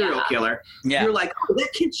be a serial killer, you're like, oh, that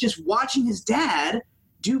kid's just watching his dad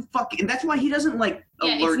do fucking, and that's why he doesn't like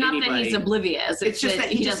alert it's not anybody. That he's oblivious. It's just that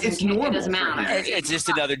he doesn't, it's normal. It doesn't matter. It's just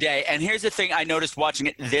another day. And here's the thing I noticed watching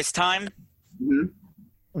it this time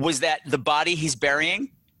was that the body he's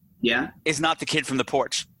burying is not the kid from the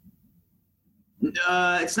porch.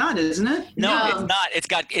 It's not, isn't it? No, it's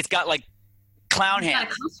not. It's got like clown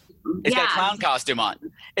hands. It's got a clown costume on.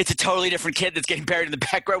 It's a totally different kid that's getting buried in the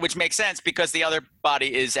background, which makes sense because the other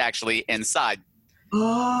body is actually inside.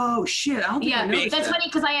 Oh shit! I don't think I noticed that's that. funny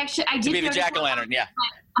because I did. To be the jack-o'-lantern, and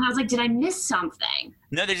I was like, did I miss something?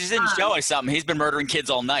 No, they just didn't show us something. He's been murdering kids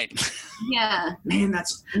all night. Yeah, man,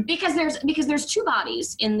 that's because there's two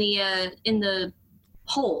bodies in the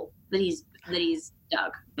hole that he's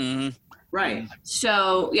dug. Mm-hmm. Right.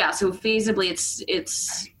 So so feasibly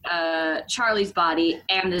it's Charlie's body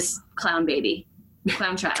and this clown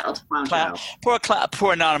child.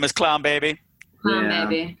 Poor anonymous clown baby. Clown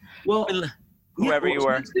baby. Well, whoever you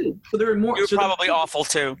were. So there were more. You were probably awful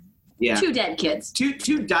too. Yeah. Two dead kids. Two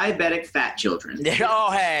diabetic fat children.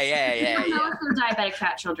 Oh, hey. I don't know if they're diabetic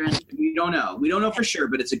fat children. We don't know. We don't know for sure,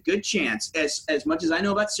 but it's a good chance. As much as I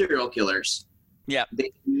know about serial killers,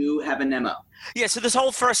 they do have a memo. Yeah, so this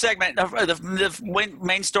whole first segment, the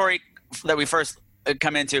main story that we first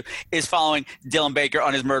come into is following Dylan Baker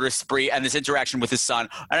on his murderous spree and this interaction with his son.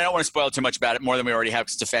 And I don't want to spoil too much about it, more than we already have,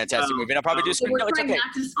 because it's a fantastic movie. And I'll probably do screen. No, it's okay.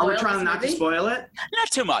 Are we trying not to spoil it?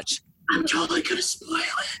 Not too much. I'm totally going to spoil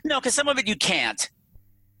it. No, because some of it you can't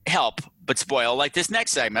help but spoil. Like this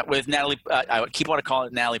next segment with Natalie, I keep wanting to call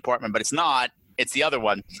it Natalie Portman, but it's not. It's the other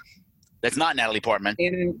one. That's not Natalie Portman.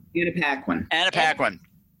 Anna Paquin. Anna Paquin.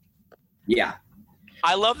 Yeah.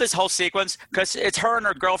 I love this whole sequence because it's her and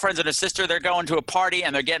her girlfriends and her sister. They're going to a party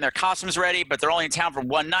and they're getting their costumes ready, but they're only in town for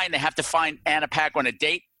one night and they have to find Anna Paquin a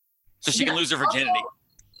date so she can lose her virginity.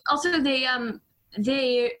 Also, they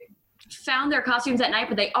found their costumes at night,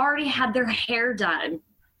 but they already had their hair done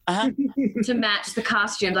to match the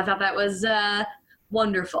costumes. I thought that was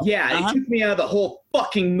wonderful. Yeah, it took me out of the whole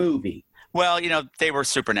fucking movie. Well, they were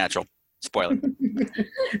supernatural. Spoiler.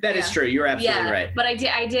 That is true. You're absolutely right. But I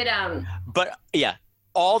did. But yeah,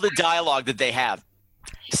 all the dialogue that they have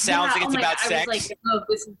sounds like it's about sex. Like,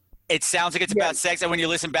 it sounds like it's about sex, and when you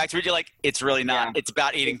listen back to it, you're like, it's really not. Yeah. It's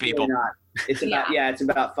about eating people. Really not. It's about it's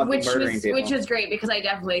about fucking murdering people. Which was great because I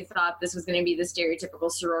definitely thought this was going to be the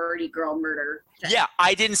stereotypical sorority girl murder thing. Yeah,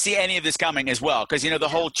 I didn't see any of this coming as well because the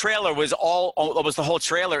whole trailer was the whole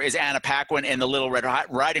trailer is Anna Paquin in the Little Red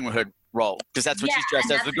Riding Hood role because that's what she's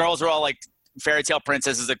dressed as. The girls are all like fairy tale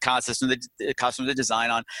princesses, a costume to design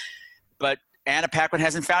on. But Anna Paquin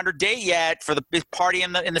hasn't found her date yet for the big party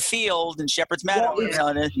in the field in Shepherd's Meadow.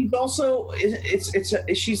 Well, she's also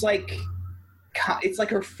she's like. It's like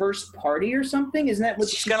her first party or something, isn't that what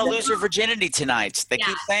she's gonna lose her virginity tonight? They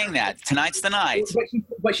keep saying that tonight's the night,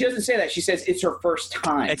 but she doesn't say that. She says it's her first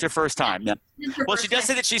time. It's her first time. Yeah. Well, she does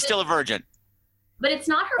say that she's still a virgin, but it's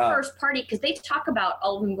not her first party because they talk about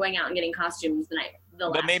all of them going out and getting costumes the night.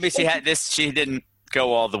 But maybe she had this. She didn't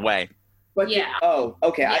go all the way. But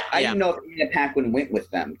okay. Yeah. I didn't know if Anna Paquin went with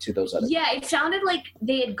them to those other. Yeah, it sounded like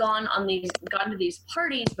they had gone to these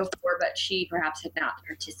parties before, but she perhaps had not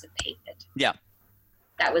participated. Yeah,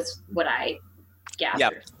 that was what I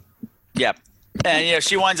gathered. Yep. And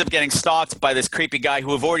she winds up getting stalked by this creepy guy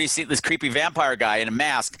who we've already seen. This creepy vampire guy in a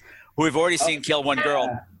mask who we've already seen kill one girl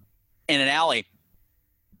in an alley.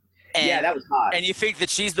 And, that was hot. And you think that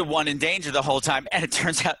she's the one in danger the whole time, and it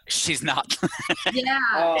turns out she's not. Yeah.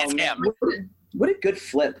 It's him. What a good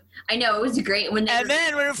flip. I know, it was great.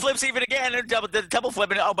 Then when it flips even again, the double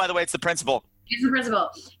flip, and by the way, it's the principal. It's the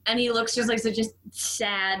principal. And he looks just like such a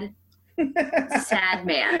sad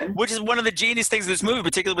man. Which is one of the genius things of this movie,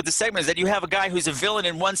 particularly with the segment, is that you have a guy who's a villain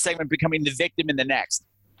in one segment becoming the victim in the next.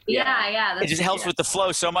 Yeah. It just helps with the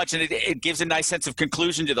flow so much, and it gives a nice sense of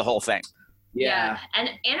conclusion to the whole thing. Yeah. And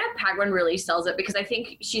Anna Paquin really sells it because I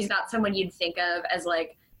think she's not someone you'd think of as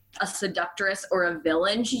like a seductress or a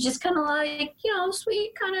villain. She's just kind of like,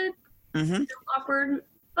 sweet, kind of awkward,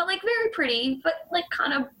 but like very pretty, but like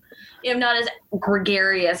kind of, not as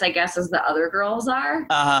gregarious, I guess, as the other girls are.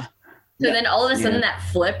 Uh-huh. So then all of a sudden that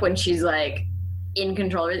flip when she's like in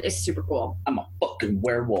control is super cool. I'm a fucking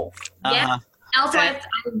werewolf. Yeah. Also, I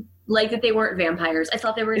like that they weren't vampires. I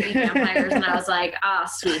thought they were going to be vampires, and I was like,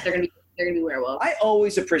 sweet, they're gonna be werewolves. I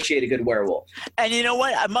always appreciate a good werewolf. And you know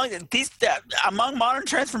what? Among modern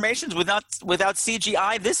transformations without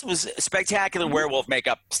CGI, this was spectacular werewolf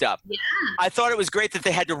makeup stuff. Yeah. I thought it was great that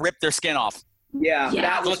they had to rip their skin off. Yeah.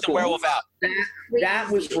 That was the werewolf out.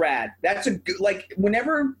 That was rad. That's a good,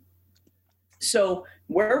 whenever. So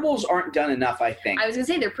werewolves aren't done enough, I think. I was gonna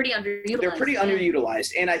say they're pretty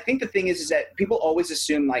underutilized. And I think the thing is that people always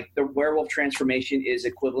assume like the werewolf transformation is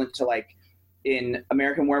equivalent to like in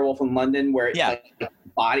American Werewolf in London, where like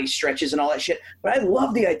body stretches and all that shit. But I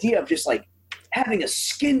love the idea of just like having a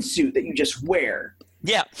skin suit that you just wear.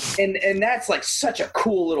 Yeah. And that's like such a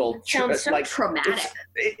cool little sounds so traumatic.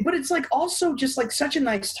 But it's like also just like such a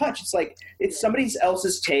nice touch. It's like it's somebody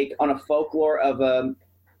else's take on a folklore of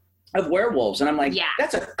werewolves, and I'm like,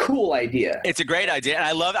 that's a cool idea. It's a great idea, and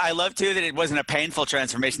I love too that it wasn't a painful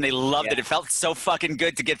transformation. They loved it. It felt so fucking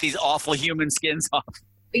good to get these awful human skins off.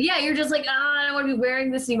 Yeah, you're just like, I don't want to be wearing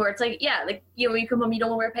this anymore. It's like, when you come home, you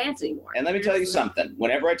don't want to wear pants anymore. And let me tell you something.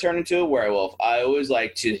 Whenever I turn into a werewolf, I always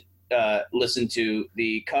like to listen to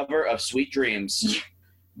the cover of "Sweet Dreams"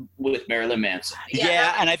 with Marilyn Manson.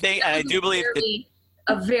 Yeah, and I do believe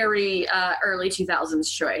a very early 2000s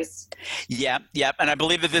choice. Yeah, and I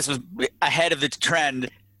believe that this was ahead of the trend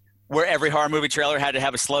where every horror movie trailer had to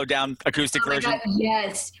have a slowed down acoustic version. God,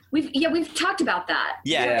 yes, we've talked about that.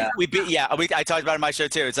 I talked about it in my show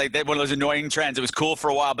too. It's like one of those annoying trends. It was cool for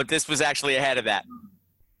a while, but this was actually ahead of that.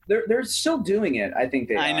 They're still doing it. I think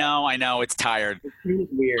they. I know. It's tired.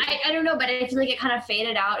 It's weird. I don't know, but I feel like it kind of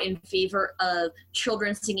faded out in favor of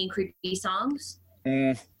children singing creepy songs.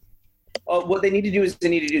 Oh, what they need to do is they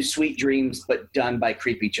need to do "Sweet Dreams," but done by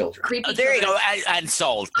creepy children. There you go. I'm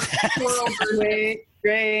sold. Sweet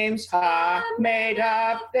dreams are made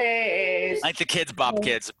of this. Like the Kids Bop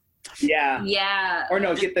Kids. Yeah. Or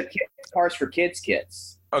no, get the Cars for Kids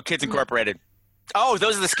kits. Oh, Kids Incorporated. Oh,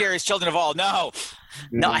 those are the scariest children of all. No,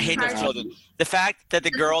 I hate those children. The fact that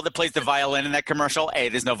the girl that plays the violin in that commercial,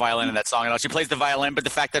 there's no violin in that song at all. She plays the violin, but the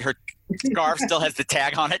fact that her scarf still has the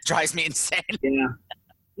tag on it drives me insane.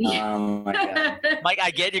 Yeah. Oh my God. Mike, I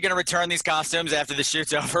get you're going to return these costumes after the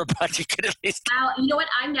shoot's over, but you could at least. You know what?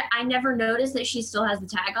 I never noticed that she still has the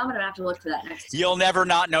tag on, but I'm going to have to look for that next time. You'll never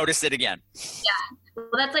not notice it again. Yeah. Well,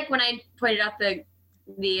 that's like when I pointed out the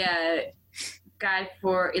guy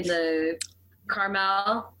in the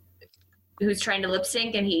Carmel who's trying to lip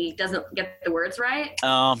sync and he doesn't get the words right.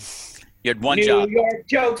 You had one job. New York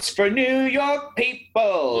jokes for New York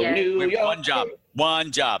people. Yeah. New York.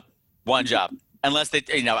 One job. Unless they,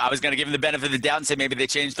 I was going to give him the benefit of the doubt and say maybe they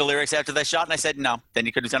changed the lyrics after that shot, and I said no. Then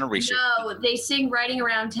you could have done a reshoot. No, they sing "Riding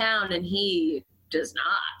Around Town," and he does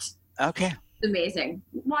not. Okay. It's amazing.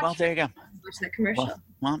 Well, there you go. Watch that commercial.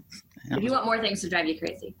 Well, if you want more things to drive you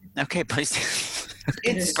crazy. Okay, please.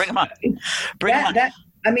 Bring them on. Bring them on.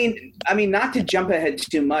 I mean, not to jump ahead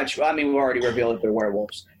too much. I mean, we've already revealed that they're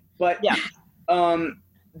werewolves. But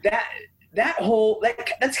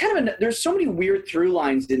that's kind of there's so many weird through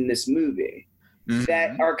lines in this movie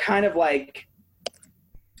that are kind of like,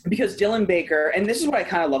 because Dylan Baker, and this is what I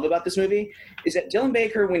kind of love about this movie, is that Dylan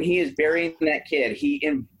Baker, when he is burying that kid, he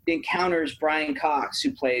encounters Brian Cox,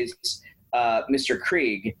 who plays Mr.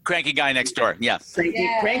 Krieg. Cranky guy next door, yeah.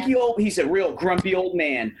 Cranky old, he's a real grumpy old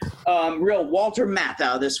man. Real Walter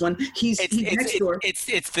Matthau, this one. He's next door. It's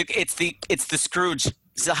the Scrooge.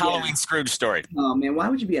 It's a Halloween Scrooge story. Oh man, why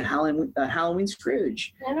would you be a Halloween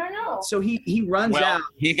Scrooge? I don't know. So he runs out.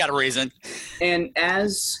 He got a reason. And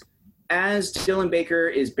as Dylan Baker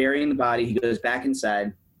is burying the body, he goes back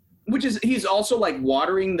inside, he's also like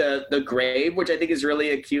watering the grave, which I think is really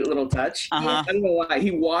a cute little touch. I don't know why.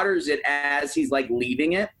 He waters it as he's like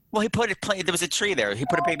leaving it. Well, there was a tree there. He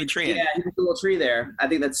put a baby tree in. Yeah, he put a little tree there. I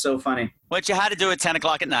think that's so funny. Which you had to do at 10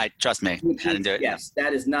 o'clock at night. Trust me. You had to do it. Yes,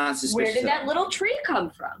 that is not suspicious. Where did that little tree come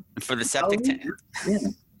from? For the septic tank. Yeah.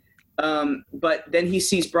 But then he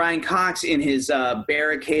sees Brian Cox in his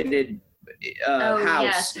barricaded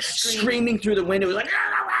house, screaming through the window, like,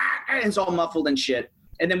 and it's all muffled and shit.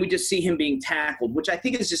 And then we just see him being tackled, which I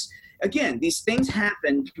think is just, again, these things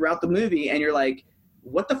happen throughout the movie, and you're like,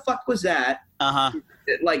 what the fuck was that?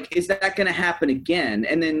 Like, is that going to happen again?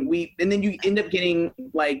 And then you end up getting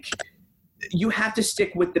like, you have to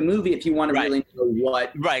stick with the movie if you want to really know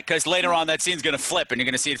what. Right, because later on that scene's going to flip, and you're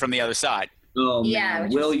going to see it from the other side. Oh man,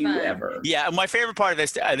 will you ever? Yeah, and my favorite part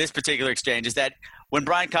of this particular exchange is that when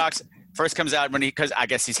Brian Cox first comes out, because I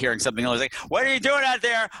guess he's hearing something else, like, "What are you doing out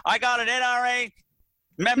there? I got an NRA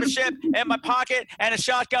membership in my pocket and a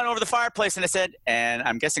shotgun over the fireplace." And I said, and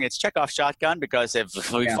I'm guessing it's Chekhov's shotgun, because if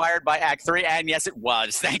we fired by Act 3, and yes, it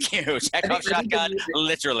was. Thank you, Chekhov's shotgun,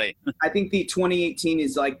 literally. I think the 2018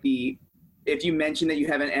 is like if you mention that you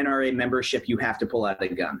have an NRA membership, you have to pull out a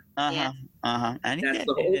gun. And that's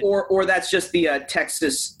or that's just the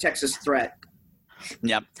Texas threat.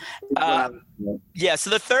 Yep. So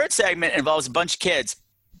the third segment involves a bunch of kids.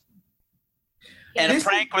 And a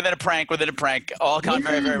prank within a prank within a prank, all gone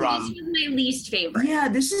very, very wrong. This was my least favorite. Yeah,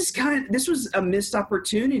 this was a missed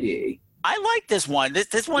opportunity. I like this one.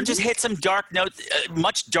 This one just hit some dark notes,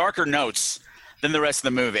 much darker notes than the rest of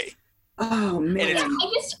the movie. Oh man!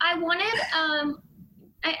 I wanted.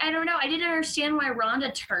 I don't know. I didn't understand why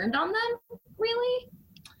Rhonda turned on them. Really?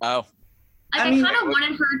 Oh. I kind of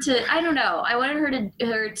wanted her to. I don't know. I wanted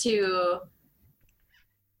her to.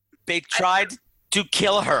 They tried to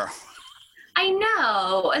kill her. I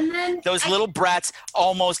know, and then those little brats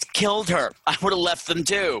almost killed her. I would have left them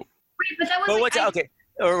too. Right, but that was okay.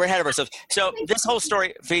 We're ahead of ourselves. So this whole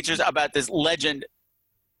story features about this legend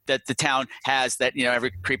that the town has, that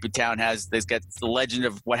every creepy town has. They've got the legend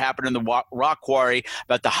of what happened in the rock quarry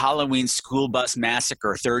about the Halloween school bus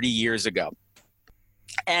massacre 30 years ago.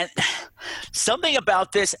 And something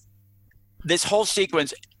about this whole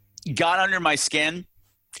sequence got under my skin,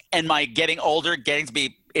 and my getting older, getting to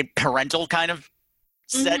be parental kind of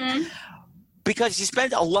set, because you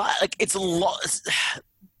spend a lot, like it's a lot.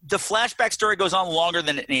 The flashback story goes on longer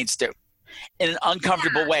than it needs to, in an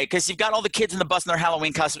uncomfortable way, because you've got all the kids in the bus in their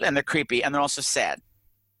Halloween costumes, and they're creepy, and they're also sad.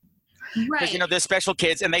 Because they're special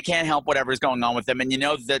kids, and they can't help whatever is going on with them, and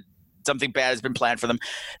that something bad has been planned for them.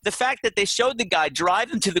 The fact that they showed the guy drive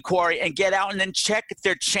them to the quarry and get out and then check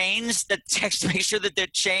their chains, to make sure that they're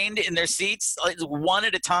chained in their seats, like, one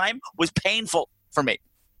at a time, was painful for me.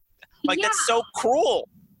 That's so cruel.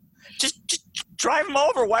 Just drive them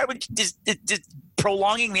over. Why would you just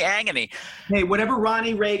prolonging the agony? Hey, whatever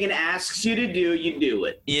Ronnie Reagan asks you to do, you do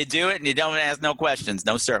it. You do it, and you don't ask no questions.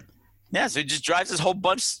 No, sir. Yeah, so he just drives this whole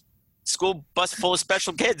school bus full of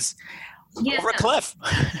special kids over a cliff.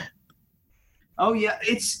 Oh yeah,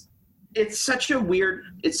 it's such a weird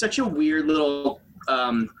little,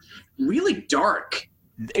 really dark,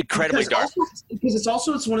 incredibly dark. Because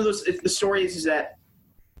it's one of those. The story is that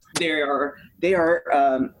they are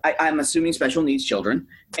I'm assuming special needs children,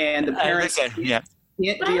 and the parents can't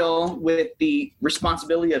deal with the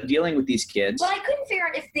responsibility of dealing with these kids. Well, I couldn't figure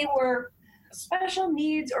out if they were special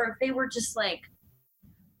needs or if they were just like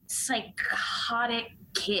psychotic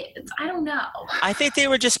kids. I don't know. I think they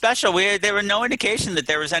were just special. There were no indication that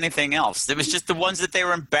there was anything else. It was just the ones that they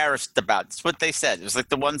were embarrassed about. That's what they said. It was like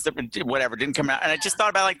the ones that didn't come out. And I just thought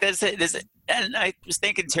about this, and I was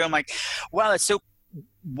thinking too, I'm like, wow, it's so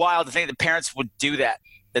wild to think that parents would do that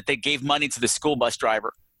they gave money to the school bus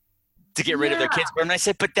driver to get rid of their kids. And I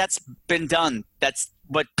said, but that's been done. That's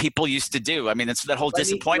what people used to do. I mean, that's that whole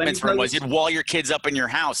disappointments room was. You'd wall your kids up in your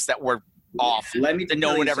house that were off. No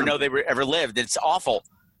one would ever know they ever lived. It's awful.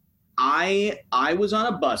 I was on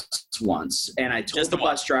a bus once, and I told the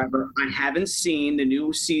bus driver I haven't seen the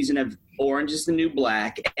new season of Orange is the New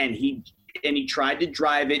Black, and he tried to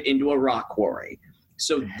drive it into a rock quarry.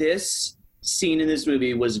 So this scene in this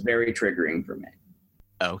movie was very triggering for me.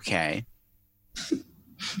 Okay.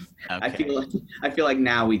 I feel like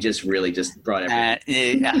now we just really just brought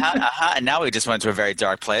everything. And now we just went to a very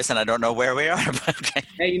dark place, and I don't know where we are. But okay.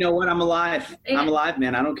 Hey, you know what? I'm alive. I'm alive,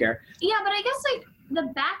 man. I don't care. Yeah, but I guess like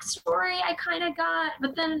the backstory I kind of got,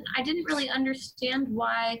 but then I didn't really understand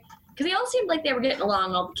why, because they all seemed like they were getting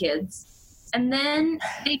along, all the kids, and then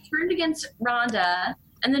they turned against Rhonda,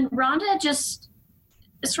 and then Rhonda just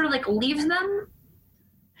sort of like leaves them.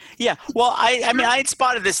 Yeah, well, I mean, I had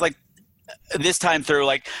spotted this like this time through.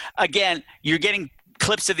 Like, again, you're getting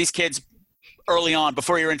clips of these kids early on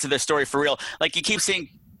before you're into their story for real. Like, you keep seeing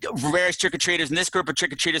various trick-or-treaters, and this group of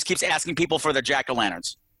trick-or-treaters keeps asking people for their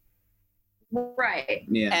jack-o'-lanterns. Right.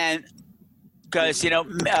 Yeah. And because, you know,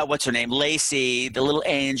 what's her name? Lacey, the little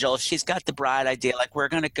angel, she's got the bright idea. Like, we're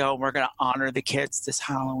going to go, we're going to honor the kids this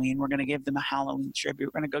Halloween. We're going to give them a Halloween tribute.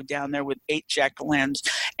 We're going to go down there with 8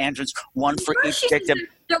 jack-o'-lanterns, one for each victim.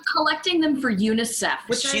 They're collecting them for UNICEF,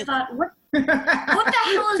 which I thought, what the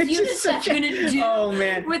hell is UNICEF going to do? Oh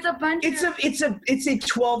man, with a bunch it's a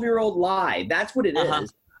 12-year-old lie. That's what it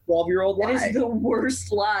is. 12-year-old lie. That is the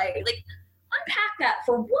worst lie. Like, unpack that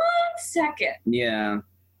for 1 second. Yeah,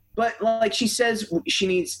 but like she says, she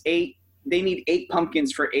needs 8. They need 8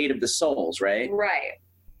 pumpkins for 8 of the souls, right? Right.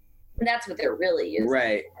 And that's what they're really using.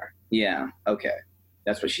 Right. Yeah. Okay.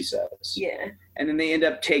 That's what she says. Yeah. And then they end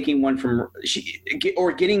up taking one from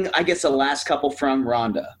getting, I guess, the last couple from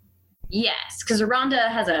Rhonda. Yes, because Rhonda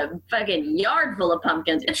has a fucking yard full of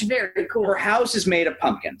pumpkins. It's very cool. Her house is made of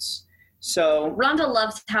pumpkins. So Rhonda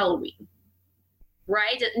loves Halloween,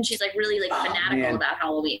 right? And she's like really like fanatical about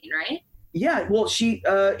Halloween, right? Yeah. Well, she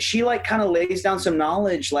like kind of lays down some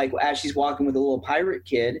knowledge, like as she's walking with a little pirate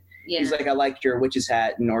kid. Yeah. He's like, I like your witch's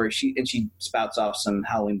hat, and she spouts off some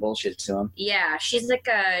Halloween bullshit to him. Yeah, she's like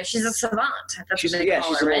she's a savant. That's she's what they call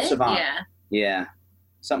she's her, a little right? savant. Yeah. Yeah,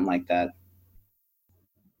 something like that.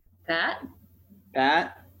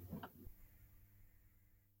 Pat,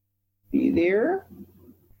 you there?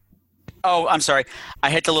 Oh, I'm sorry. I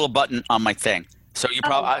hit the little button on my thing. So you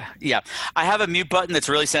probably, yeah. I have a mute button that's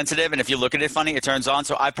really sensitive, and if you look at it funny, it turns on.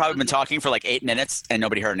 So I've probably been talking for like 8 minutes, and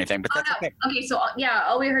nobody heard anything. But that's okay. Okay, so yeah,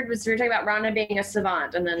 all we heard was we were talking about Rhonda being a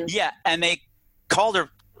savant, and then and they called her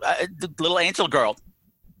the little angel girl,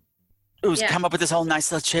 who's come up with this whole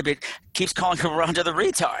nice little tribute. Keeps calling her Rhonda the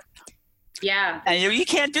retard. Yeah, and you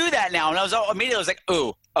can't do that now. And I was immediately like,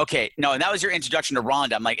 ooh. Okay, no, and that was your introduction to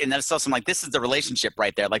Rhonda. I'm like, and that's also, I'm like, this is the relationship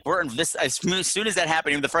right there. Like, we're in this, as soon as that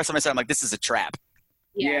happened, even the first time I said, I'm like, this is a trap.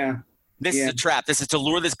 Yeah. This is a trap. This is to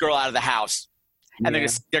lure this girl out of the house. And they're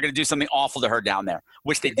going to do something awful to her down there,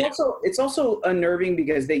 which they did. It's also unnerving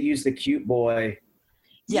because they use the cute boy.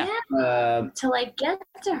 Yeah. To, like, get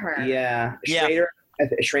to her. Yeah.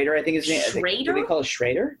 Schrader, I think his name. Schrader? Do they call it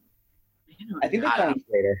Schrader? I think they call him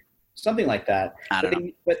Schrader. Something like that. I don't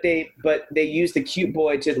know. But they use the cute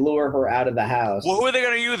boy to lure her out of the house. Well, who are they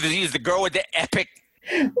going to use? Use the girl with the epic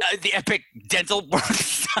dental.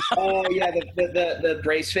 Oh yeah, the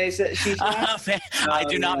brace face that she's got. I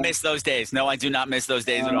do not miss those days. No, I do not miss those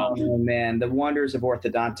days at all. Oh man, the wonders of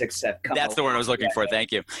orthodontics have come. That's the word I was looking for.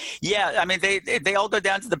 Thank you. Yeah, I mean they all go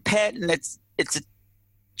down to the pit, and it's a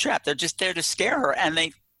trap. They're just there to scare her, and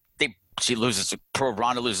poor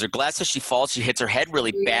Rhonda loses her glasses. She falls. She hits her head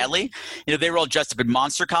really badly. You know, they were all dressed up in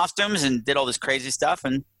monster costumes and did all this crazy stuff.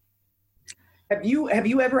 And have you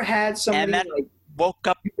ever had somebody like woke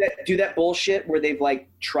up do that bullshit where they've like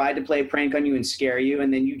tried to play a prank on you and scare you,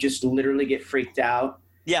 and then you just literally get freaked out?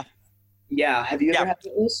 Yeah. Yeah. Have you ever had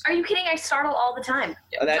this? Are you kidding? I startle all the time.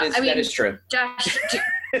 Oh, that is true. Josh,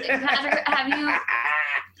 Patrick,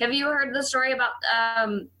 have you heard the story about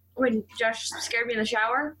when Josh scared me in the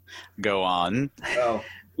shower? Go on. Oh.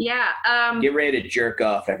 Yeah. Get ready to jerk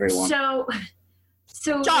off, everyone. So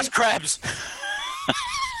Josh Krebs.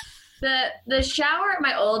 the shower at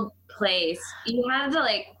my old place, you had to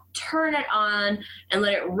like turn it on and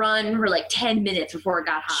let it run for like 10 minutes before it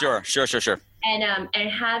got hot. Sure. And it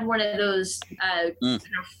had one of those kind of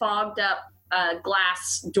fogged up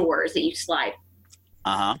glass doors that you slide.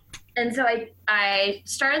 Uh-huh. And so I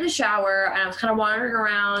started the shower, and I was kind of wandering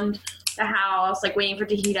around the house, like waiting for it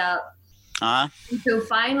to heat up. Uh-huh. And so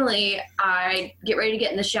finally, I get ready to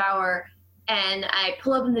get in the shower, and I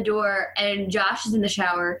pull open the door, and Josh is in the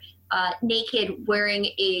shower, naked, wearing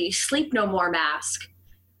a Sleep No More mask.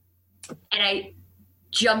 And I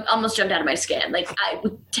almost jumped out of my skin. Like,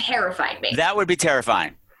 it terrified me. That would be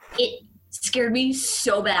terrifying. scared me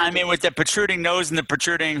so bad. I mean, with the protruding nose and the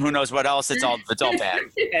protruding who knows what else, it's all bad.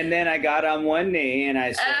 And then I got on one knee and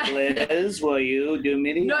I said, Liz, will you do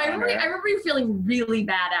me the No, I honor? remember you feeling really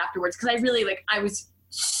bad afterwards because I was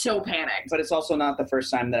so panicked. But it's also not the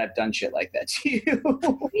first time that I've done shit like that to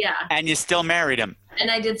you. Yeah. And you still married him. And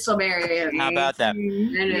I did still marry him. How about that? I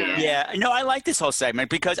know. Yeah. No, I like this whole segment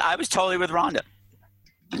because I was totally with Rhonda.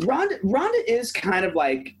 Rhonda is kind of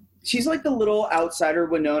like, she's like the little outsider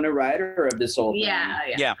Winona Ryder of this whole thing. Yeah.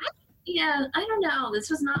 I don't know. This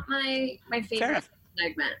was not my favorite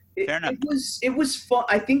segment. Fair enough. It was fun.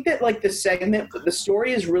 I think that like the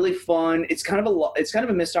story is really fun. It's kind of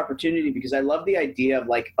a missed opportunity because I love the idea of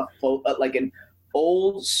like like an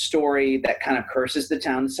old story that kind of curses the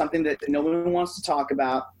town, something that no one wants to talk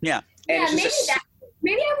about. Yeah. And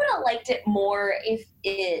maybe I would have liked it more if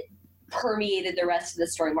it permeated the rest of the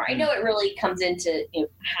story more. I know it really comes into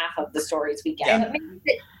half of the stories we get, but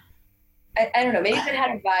maybe I don't know. Maybe if it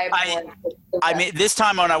had a vibe. I mean, this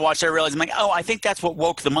time when I watched it, I realized I'm like, oh, I think that's what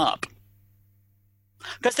woke them up.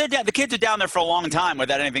 Because the kids are down there for a long time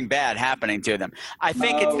without anything bad happening to them. I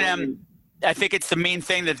think it's them. I think it's the mean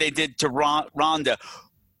thing that they did to Rhonda,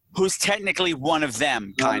 who's technically one of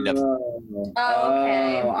them, kind of. Okay.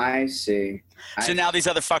 Oh, I see. So now these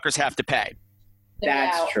other fuckers have to pay.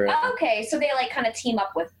 That's true. Okay, so they like kind of team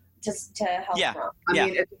up with just to help them. I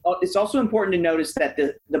mean, it's also important to notice that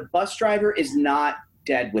the bus driver is not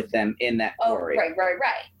dead with them in that quarry. Right.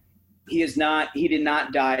 He is not. He did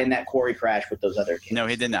not die in that quarry crash with those other kids. No,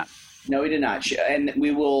 he did not. No, he did not. And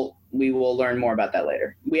we will learn more about that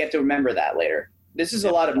later. We have to remember that later. This is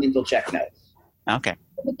a lot of mental check notes. Okay.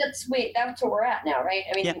 But that's where we're at now, right?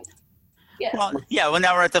 I mean, yeah. Well,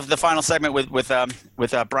 now we're at the final segment with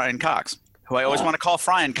Brian Cox, who I always want to call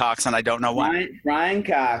Fryan Cox, and I don't know why. Brian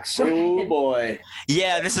Cox. Oh boy.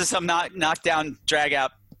 Yeah, this is some knockdown, drag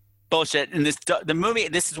out bullshit. And this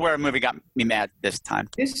is where a movie got me mad this time.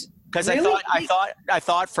 Because really? I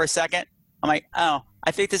thought for a second, I'm like, oh,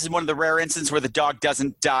 I think this is one of the rare instances where the dog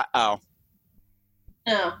doesn't die. Oh.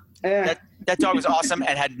 That dog was awesome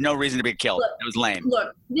and had no reason to be killed. It was lame.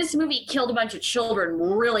 Look, this movie killed a bunch of children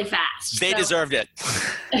really fast. They deserved it.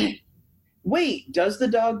 Wait, does the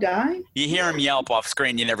dog die? You hear him yelp off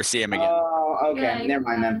screen, you never see him again. Oh, okay. Never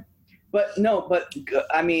mind then. But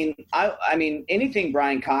I mean, anything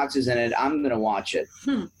Brian Cox is in it, I'm gonna watch it.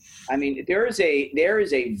 I mean, there is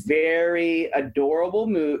a very adorable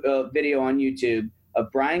video on YouTube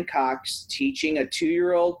of Brian Cox teaching a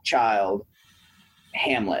 2-year-old child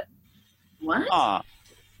Hamlet. What?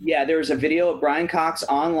 Yeah, there's a video of Brian Cox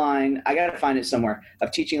online. I gotta find it somewhere,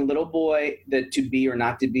 of teaching a little boy the to be or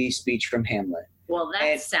not to be speech from Hamlet. Well,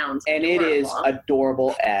 that sounds and adorable. It is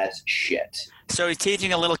adorable as shit. So he's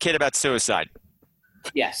teaching a little kid about suicide.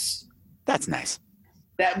 Yes. That's nice.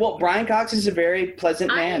 Brian Cox is a very pleasant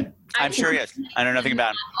man. I'm sure he is. I know nothing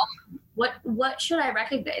about him. What should I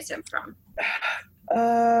recognize him from?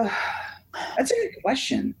 That's a good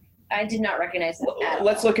question. I did not recognize him.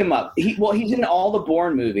 Let's look him up. He's in all the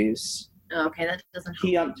Bourne movies. Oh, okay, that doesn't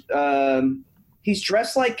help. He's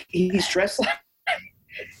dressed like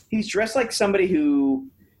somebody who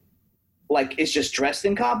like is just dressed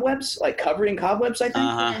in cobwebs, like covered in cobwebs, I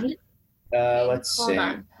think. Let's see. Hold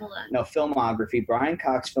on. No, filmography. Brian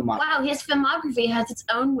Cox filmography. Wow, his filmography has its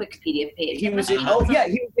own Wikipedia page. He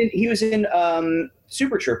was in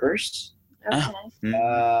Super Troopers.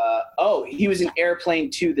 Okay. He was in Airplane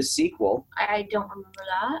 2, the sequel. I don't remember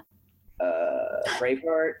that.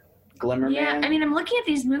 Braveheart, Glimmerman. Yeah, I mean, I'm looking at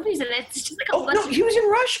these movies and it's just like a bunch of... he was in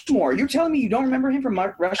Rushmore. You're telling me you don't remember him from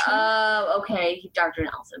Rushmore? Okay, Dr.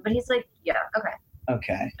 Nelson. But he's like, yeah,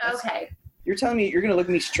 okay. Okay. You're telling me you're going to look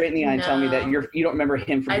me straight in the eye and tell me that you don't remember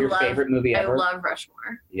him from your favorite movie ever? I love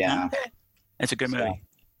Rushmore. Yeah. It's a good movie.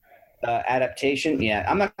 Adaptation, yeah.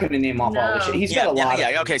 I'm not going to name off all the shit. He's got a lot.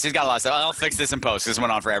 Okay, so he's got a lot. So I'll fix this in post. This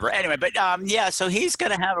went on forever. Anyway, but so he's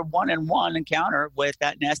going to have a 1-on-1 encounter with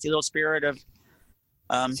that nasty little spirit of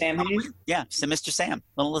Sam Hain? Yeah, so Mr. Sam,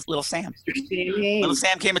 little Sam. Mr. Sam Hain. Little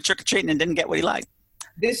Sam came a trick or treating and didn't get what he liked.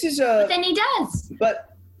 This is But then he does. But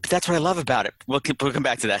that's what I love about it. We'll come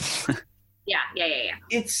back to that. Yeah.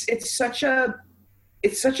 It's such a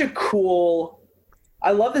cool. I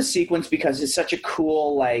love the sequence because it's such a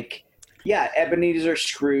cool, like, Ebenezer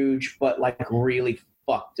Scrooge, but like really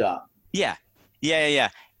fucked up. Yeah.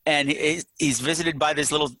 And he's visited by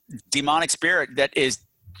this little demonic spirit that is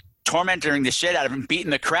tormenting the shit out of him,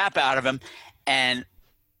 beating the crap out of him. And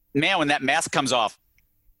man, when that mask comes off.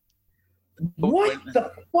 What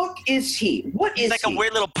the fuck is he? What is he? He's like a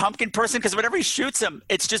weird little pumpkin person because whenever he shoots him,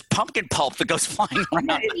 it's just pumpkin pulp that goes flying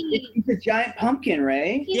around. It's a giant pumpkin,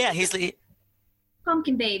 Ray. Yeah, he's like...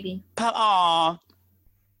 Pumpkin baby. Aw.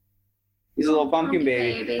 He's a little pumpkin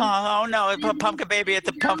baby. Oh no, a pumpkin baby at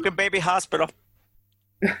the pumpkin baby hospital.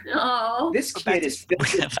 Oh. This kid is filled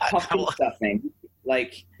with pumpkin stuffing.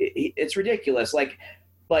 Like, it's ridiculous. Like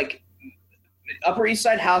Upper East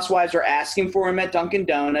Side housewives are asking for him at Dunkin'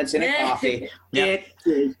 Donuts in a coffee. It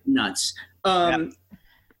is nuts.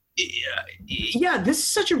 Yeah, this is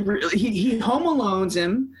such a he Home Alones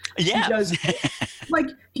him. Yeah, he does. Like,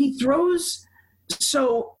 he throws.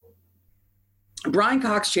 So Brian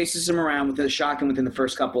Cox chases him around with a shotgun within the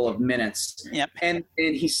first couple of minutes. Yep, and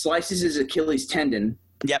he slices his Achilles tendon.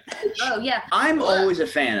 Yep. Oh yeah. I'm always a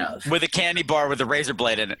fan of with a candy bar with a razor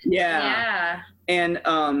blade in it. Yeah. And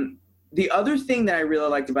the other thing that I really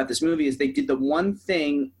liked about this movie is they did the one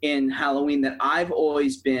thing in Halloween that I've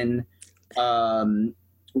always been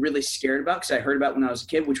really scared about because I heard about when I was a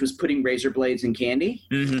kid, which was putting razor blades in candy.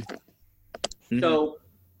 Mm-hmm. Mm-hmm. So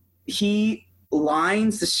he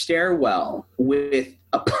lines the stairwell with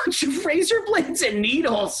a bunch of razor blades and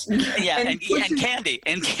needles. Yeah, and candy.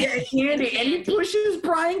 And candy. And he pushes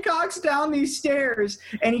Brian Cox down these stairs,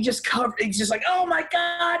 and he's just like, oh my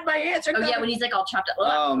God, my hands are covered. Yeah, when he's like all chopped up.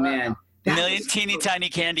 Oh, man. Million teeny tiny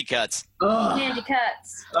candy cuts. Oh. Candy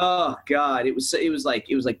cuts. Oh God, it was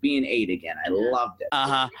like being 8 again. I loved it.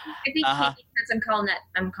 I think Candy Cuts. I'm calling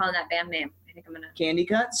that band name. I think I'm gonna Candy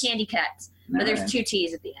Cuts. Candy Cuts. But there's 2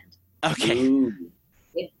 T's at the end. Okay. Ooh.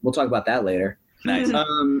 We'll talk about that later. Nice.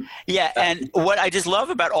 Yeah, and what I just love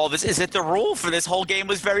about all this is that the rule for this whole game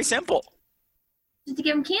was very simple. Just to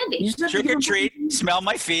give him candy. Trick or treat, smell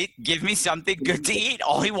my feet, give me something good to eat.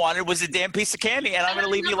 All he wanted was a damn piece of candy, and I'm going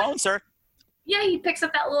to leave you alone, sir. Yeah, he picks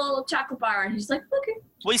up that little chocolate bar, and he's like, okay.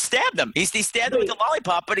 Well, he stabbed him. He stabbed him with the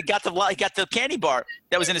lollipop, but he got the candy bar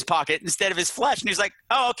that was in his pocket instead of his flesh, and he's like,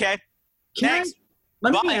 oh, okay. Thanks.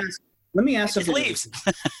 Let me ask something. Leaves.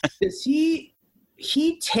 Does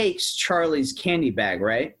he takes Charlie's candy bag,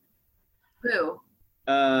 right? Who?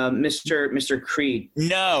 Mr. Creed.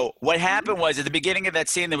 No. What happened was at the beginning of that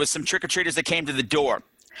scene, there was some trick-or-treaters that came to the door,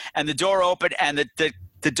 and the door opened, and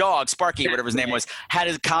the dog, Sparky, whatever his name was, had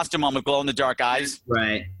his costume on with glow-in-the-dark eyes.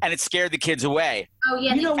 Right. And it scared the kids away. Oh,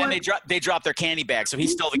 yeah. You know what? And they dropped their candy bag, so he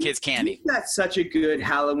stole the kids' candy. He's got such a good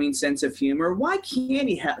Halloween sense of humor. Why can't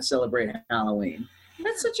he celebrate Halloween?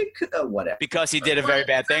 That's such a whatever. Because he did a very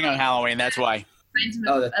bad thing on Halloween, that's why.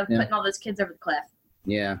 Of putting all those kids over the cliff.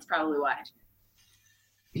 Yeah. That's probably why.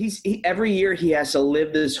 Every year he has to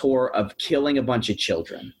live this horror of killing a bunch of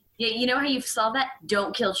children. Yeah, you know how you solve that?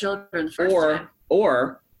 Don't kill children the first time.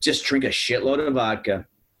 Or just drink a shitload of vodka.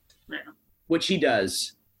 Yeah. Which he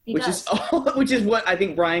does. Which is what I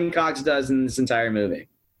think Brian Cox does in this entire movie.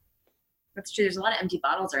 That's true. There's a lot of empty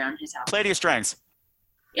bottles around his house. Play to your strengths.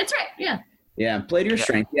 That's right. Yeah. Yeah, play to your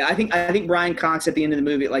strength. Yeah, I think Brian Cox at the end of the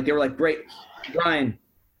movie, like they were like, great, Brian,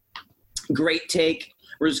 great take.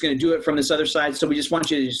 We're just going to do it from this other side. So we just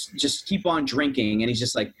want you to just keep on drinking. And he's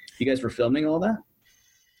just like, you guys were filming all that?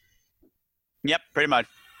 Yep, pretty much.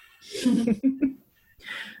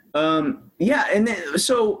 Yeah, and then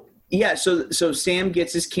so Sam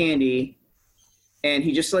gets his candy, and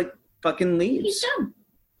he just like fucking leaves. He's done.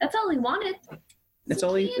 That's all he wanted. He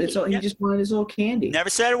just wanted his little candy. Never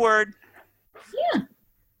said a word. Yeah.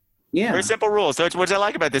 Yeah. Very simple rules. So what I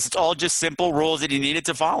like about this, it's all just simple rules that he needed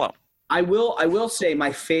to follow. I will say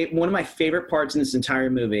one of my favorite parts in this entire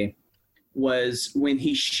movie was when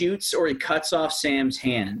he shoots or he cuts off Sam's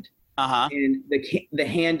hand. And the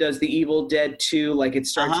hand does the Evil Dead 2, like it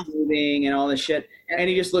starts moving and all this shit. And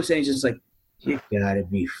he just looks at it and he's just like, you gotta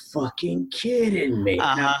be fucking kidding me.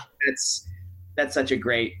 That's such a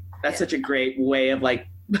great way of like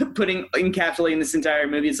encapsulating this entire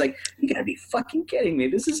movie. It's like, you gotta be fucking kidding me.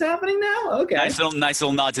 This is happening now? Okay. Nice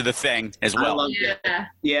little nod to the Thing as well. I love it.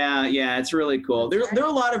 Yeah, it's really cool. There are a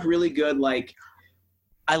lot of really good, like,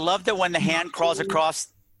 I love that when the hand crawls across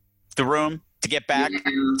the room to get back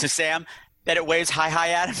to Sam, that it waves hi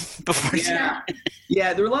at him before.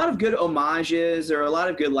 Yeah, there are a lot of good homages. There are a lot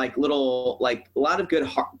of good Carpenter. Like Karen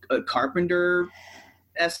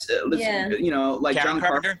John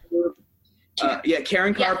Carpenter.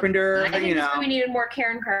 Karen Carpenter. I think we needed more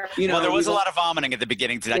Karen Carpenter. Well, there was a lot of vomiting at the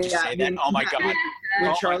beginning. Did I just say that? Oh my God!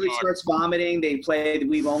 When Charlie starts vomiting, they play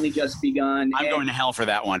 "We've Only Just Begun." I'm going to hell for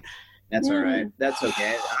that one. That's all right. That's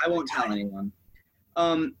okay. I won't tell anyone.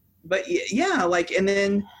 But yeah, like, and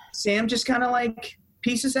then Sam just kind of like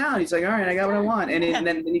pieces out. He's like, all right, I got what I want. And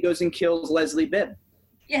then he goes and kills Leslie Bibb.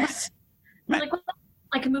 Yes. Like, well,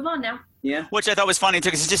 I can move on now. Yeah. Which I thought was funny, too,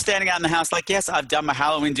 because he's just standing out in the house like, yes, I've done my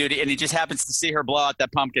Halloween duty. And he just happens to see her blow out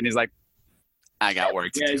that pumpkin. He's like, I got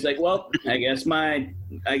work to Yeah, do. he's like, well, I guess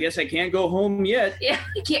I can't go home yet. Yeah,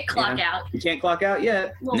 you can't clock out. You can't clock out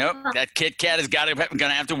yet. Nope, that Kit Kat is gonna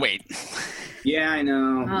have to wait. Yeah, I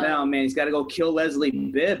know. No, man, he's got to go kill Leslie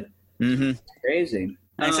Bibb. Mm-hmm. Crazy.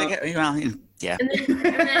 It's like, well, yeah.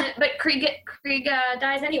 But Krieg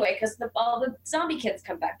dies anyway because all the zombie kids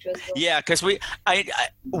come back to us. Yeah, because when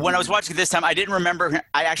I was watching it this time, I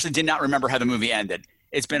actually did not remember how the movie ended.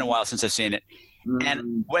 It's been a while since I've seen it.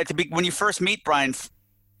 And when you first meet Brian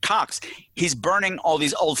Cox, he's burning all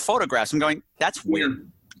these old photographs. I'm going, that's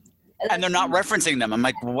weird. And they're not referencing them. I'm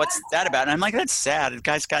like, well, what's that about? And I'm like, that's sad. The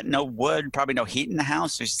guy's got no wood, probably no heat in the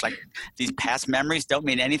house. It's just like these past memories don't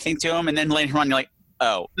mean anything to him. And then later on, you're like,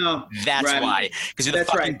 oh, that's why. Because you're the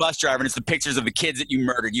fucking bus driver and it's the pictures of the kids that you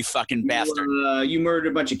murdered, you fucking bastard. You murdered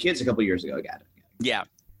a bunch of kids a couple years ago. Got it. Yeah.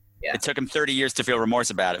 It took him 30 years to feel remorse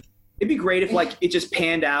about it. It'd be great if like it just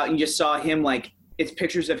panned out and you just saw him like it's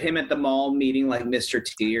pictures of him at the mall meeting like Mr.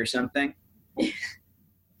 T or something.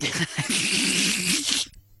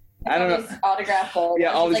 I don't know. Autograph photos.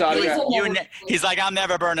 Yeah, all these autographs. He's like, I'm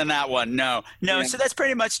never burning that one. No. Yeah. So that's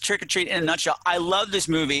pretty much Trick or Treat in a nutshell. I love this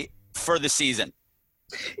movie for the season.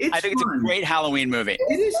 I think it's a great Halloween movie.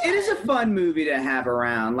 It is a fun movie to have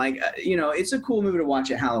around. Like, it's a cool movie to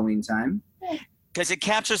watch at Halloween time. Because it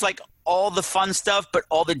captures like all the fun stuff, but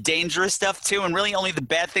all the dangerous stuff too. And really only the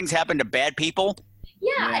bad things happen to bad people.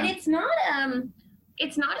 Yeah. And it's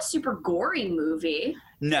not a super gory movie.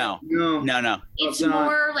 No. It's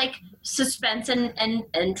more like suspense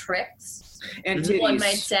and tricks. And titties. One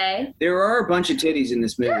might say. There are a bunch of titties in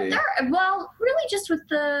this movie. Well, really just with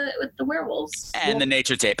the werewolves. And the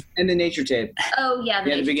nature tape. And the nature tape. Oh yeah, at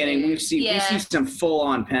the beginning we see some full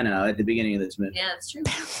on penna at the beginning of this movie. Yeah, that's true.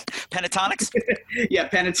 Pentatonics? Yeah,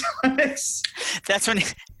 pentatonics. That's when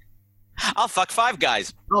I'll fuck 5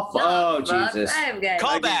 guys. Jesus. 5 guys.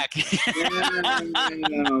 Call back.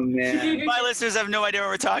 Oh man. My listeners have no idea what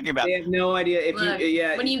we're talking about. They have no idea.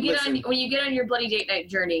 When you get on your bloody date night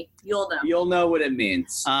journey, you'll know. You'll know what it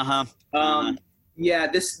means. Yeah,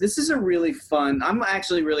 this is a really fun. I'm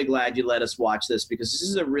actually really glad you let us watch this because this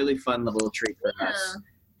is a really fun little treat for us.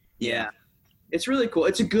 Yeah. It's really cool.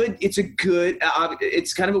 It's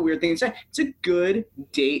kind of a weird thing to say. It's a good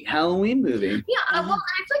date Halloween movie. Yeah, well, I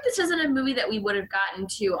feel like this isn't a movie that we would have gotten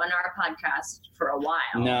to on our podcast for a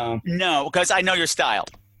while. No, because I know your style.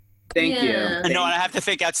 Thank you. And I have to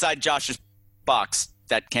think outside Josh's box.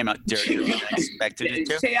 That came out dirtier than I expected it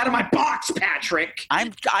to. Stay out of my box, Patrick.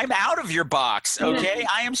 I'm out of your box, okay?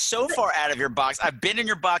 I am so far out of your box. I've been in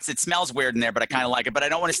your box. It smells weird in there, but I kind of like it. But I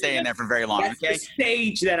don't want to stay in there for very long, That's okay? the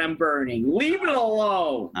stage that I'm burning. Leave it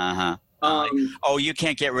alone. You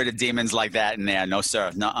can't get rid of demons like that in there. No,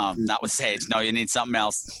 sir. No, not with sage. No, you need something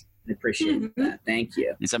else. I appreciate that. Thank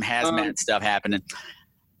you. Need some hazmat stuff happening.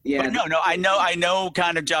 Yeah. But no, I know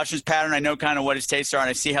kind of Josh's pattern. I know kind of what his tastes are, and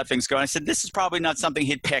I see how things go. And I said, this is probably not something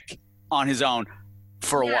he'd pick on his own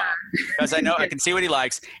for a while because I can see what he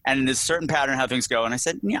likes, and there's a certain pattern how things go. And I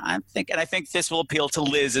said, I think this will appeal to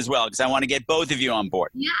Liz as well because I want to get both of you on board.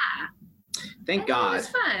 Yeah. Thank God. It was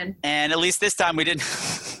fun. And at least this time we didn't.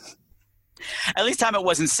 At least time it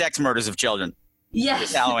wasn't sex murders of children.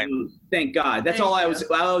 Yes. Halloween. Thank God. That's all I was.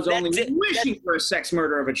 I was only wishing for a sex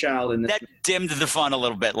murder of a child in this. That dimmed the fun a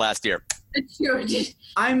little bit last year.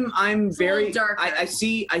 I'm very. I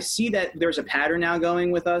see that there's a pattern now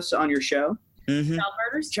going with us on your show. Mm-hmm.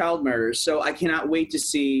 Child murders. So I cannot wait to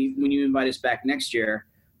see when you invite us back next year.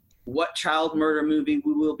 What child murder movie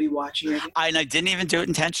we will be watching? And I didn't even do it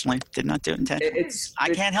intentionally. Did not do it intentionally. I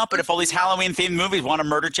can't help it if all these Halloween-themed movies want to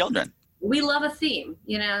murder children. We love a theme,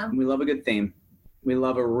 We love a good theme. We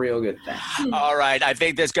love a real good thing. All right. I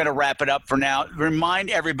think that's going to wrap it up for now.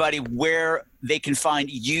 Remind everybody where they can find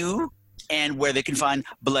you and where they can find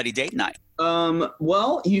Bloody Date Night.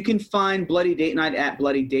 Well, you can find Bloody Date Night at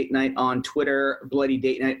Bloody Date Night on Twitter, Bloody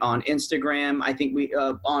Date Night on Instagram. I think we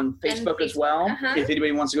on Facebook as well. If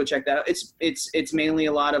anybody wants to go check that out, it's mainly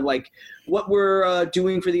a lot of like what we're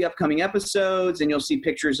doing for the upcoming episodes, and you'll see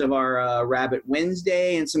pictures of our Rabbit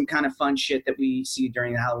Wednesday and some kind of fun shit that we see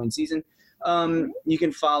during the Halloween season. You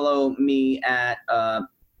can follow me at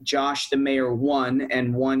Josh the Mayor 1,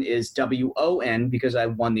 and 1 is WON because I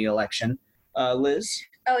won the election. Liz?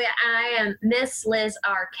 Oh, yeah, I am Miss Liz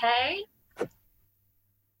RK.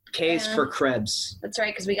 K's for Krebs. That's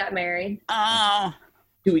right, because we got married. Oh.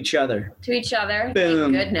 To each other. Boom.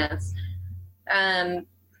 Thank goodness. And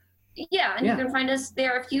you can find us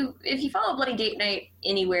there. If you follow Bloody Date Night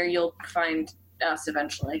anywhere, you'll find us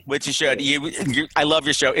eventually. Which you should. I love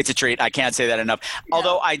your show. It's a treat. I can't say that enough. Yeah.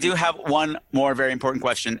 Although I do have one more very important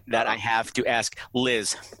question that I have to ask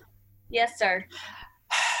Liz. Yes, sir.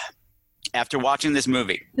 after watching this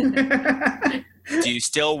movie, do you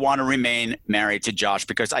still want to remain married to Josh?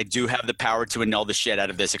 Because I do have the power to annul the shit out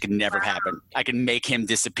of this. It could never happen. I can make him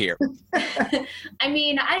disappear. I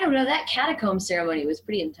mean, I don't know. That catacomb ceremony was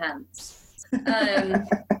pretty intense.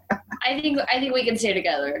 I think we can stay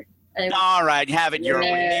together. All right, have it your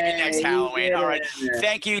way. Maybe next Halloween. All right.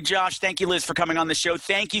 Thank you, Josh. Thank you, Liz, for coming on the show.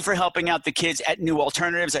 Thank you for helping out the kids at New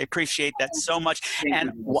Alternatives. I appreciate that so much.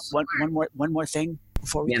 And one more thing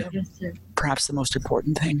before we go. Perhaps the most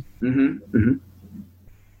important thing.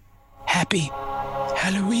 Happy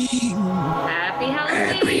Halloween. Happy Halloween.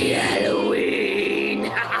 Happy Halloween.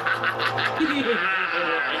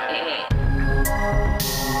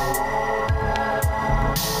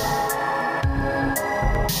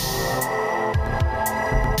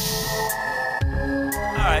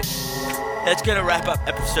 All right, that's going to wrap up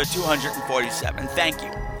episode 247. Thank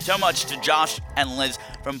you so much to Josh and Liz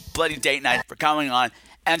from Bloody Date Night for coming on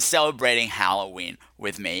and celebrating Halloween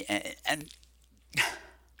with me. And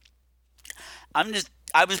I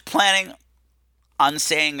was planning on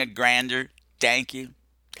saying a grander thank you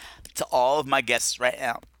to all of my guests right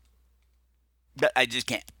now, but I just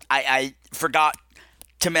can't. I forgot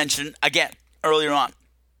to mention again earlier on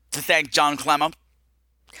to thank John Clemmo,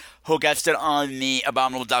 who guested on the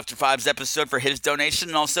Abominable Dr. Phibes episode for his donation,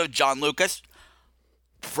 and also John Lucas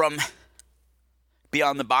from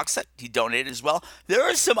Beyond the Box Set. He donated as well. There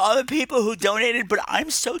are some other people who donated, but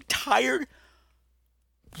I'm so tired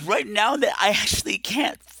right now that I actually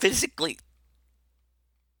can't physically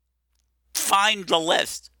find the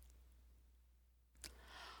list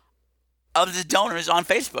of the donors on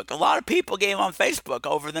Facebook. A lot of people gave on Facebook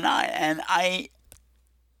over the night, and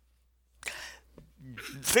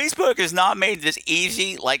Facebook has not made this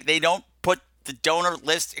easy. Like, they don't put the donor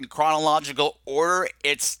list in chronological order.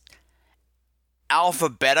 It's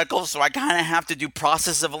alphabetical, so I kind of have to do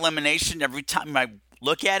process of elimination every time I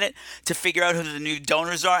look at it to figure out who the new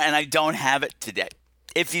donors are, and I don't have it today.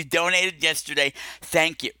 If you donated yesterday,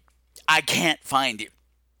 thank you. I can't find you.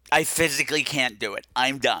 I physically can't do it.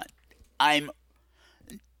 I'm done.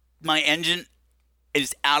 My engine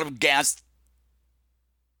is out of gas.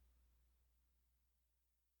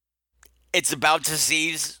 It's about to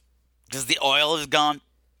seize because the oil is gone.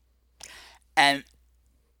 And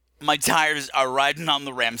my tires are riding on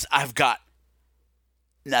the rims. I've got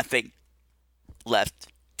nothing left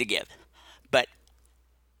to give. But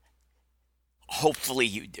hopefully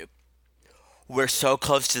you do. We're so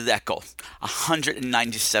close to that goal.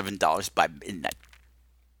 $197 by midnight.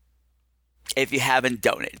 If you haven't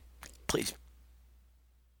donated, please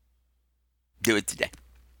do it today.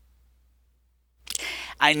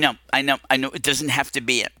 I know it doesn't have to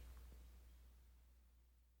be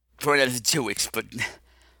for another 2 weeks, but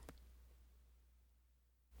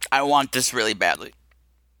I want this really badly.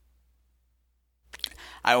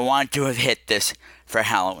 I want to have hit this for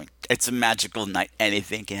Halloween. It's a magical night.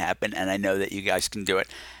 Anything can happen, and I know that you guys can do it.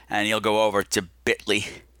 And you'll go over to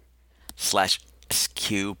bit.ly/SQ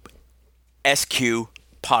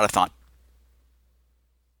Podathon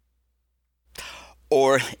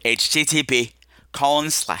or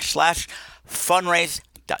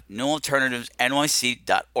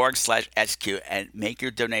http://fundraise.newalternativesnyc.org/SQ and make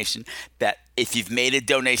your donation. That if you've made a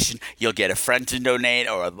donation, you'll get a friend to donate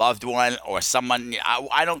or a loved one or someone.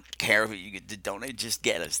 I don't care who you get to donate. Just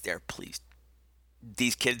get us there, please.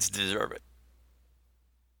 These kids deserve it.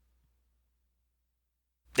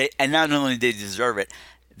 And not only do they deserve it,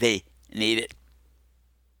 they need it.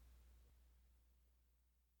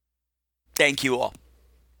 Thank you all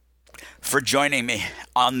for joining me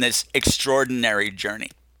on this extraordinary journey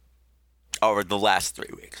over the last 3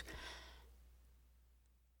 weeks.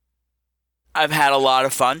 I've had a lot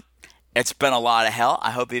of fun. It's been a lot of hell.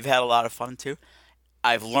 I hope you've had a lot of fun too.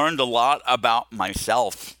 I've learned a lot about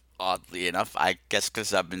myself, oddly enough. I guess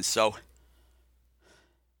because I've been so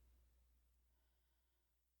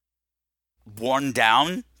worn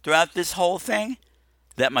down throughout this whole thing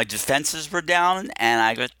that my defenses were down, and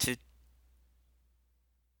I got to...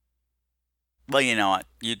 Well, you know what?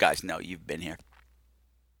 You guys know. You've been here.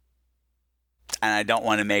 And I don't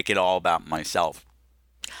want to make it all about myself.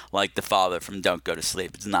 Like the father from Don't Go to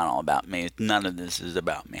Sleep. It's not all about me. None of this is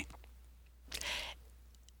about me.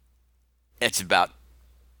 It's about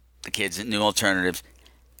the kids at New Alternatives.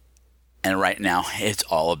 And right now, it's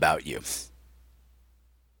all about you.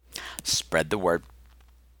 Spread the word.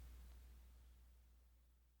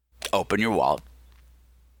 Open your wallet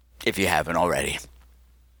if you haven't already.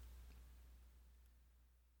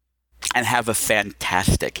 And have a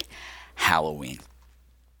fantastic Halloween.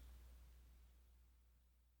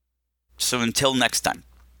 So until next time,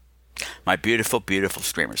 my beautiful, beautiful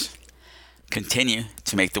screamers, continue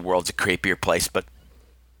to make the world a creepier place, but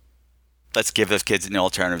let's give those kids and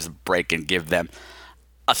alternatives a break and give them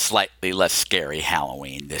a slightly less scary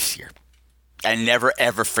Halloween this year. And never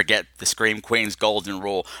ever forget the Scream Queen's golden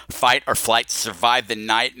rule. Fight or flight, survive the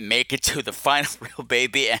night, make it to the final reel,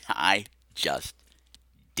 baby. And I just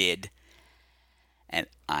did. And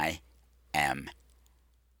I am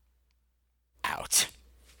out.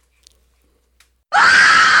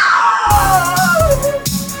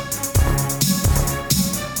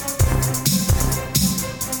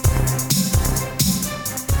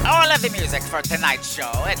 All of the music for tonight's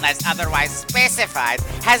show, unless otherwise specified,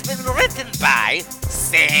 has been written by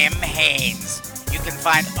Sam Haynes. You can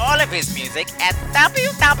find all of his music at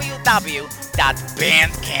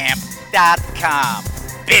www.bandcamp.com.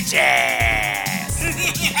 Bitches!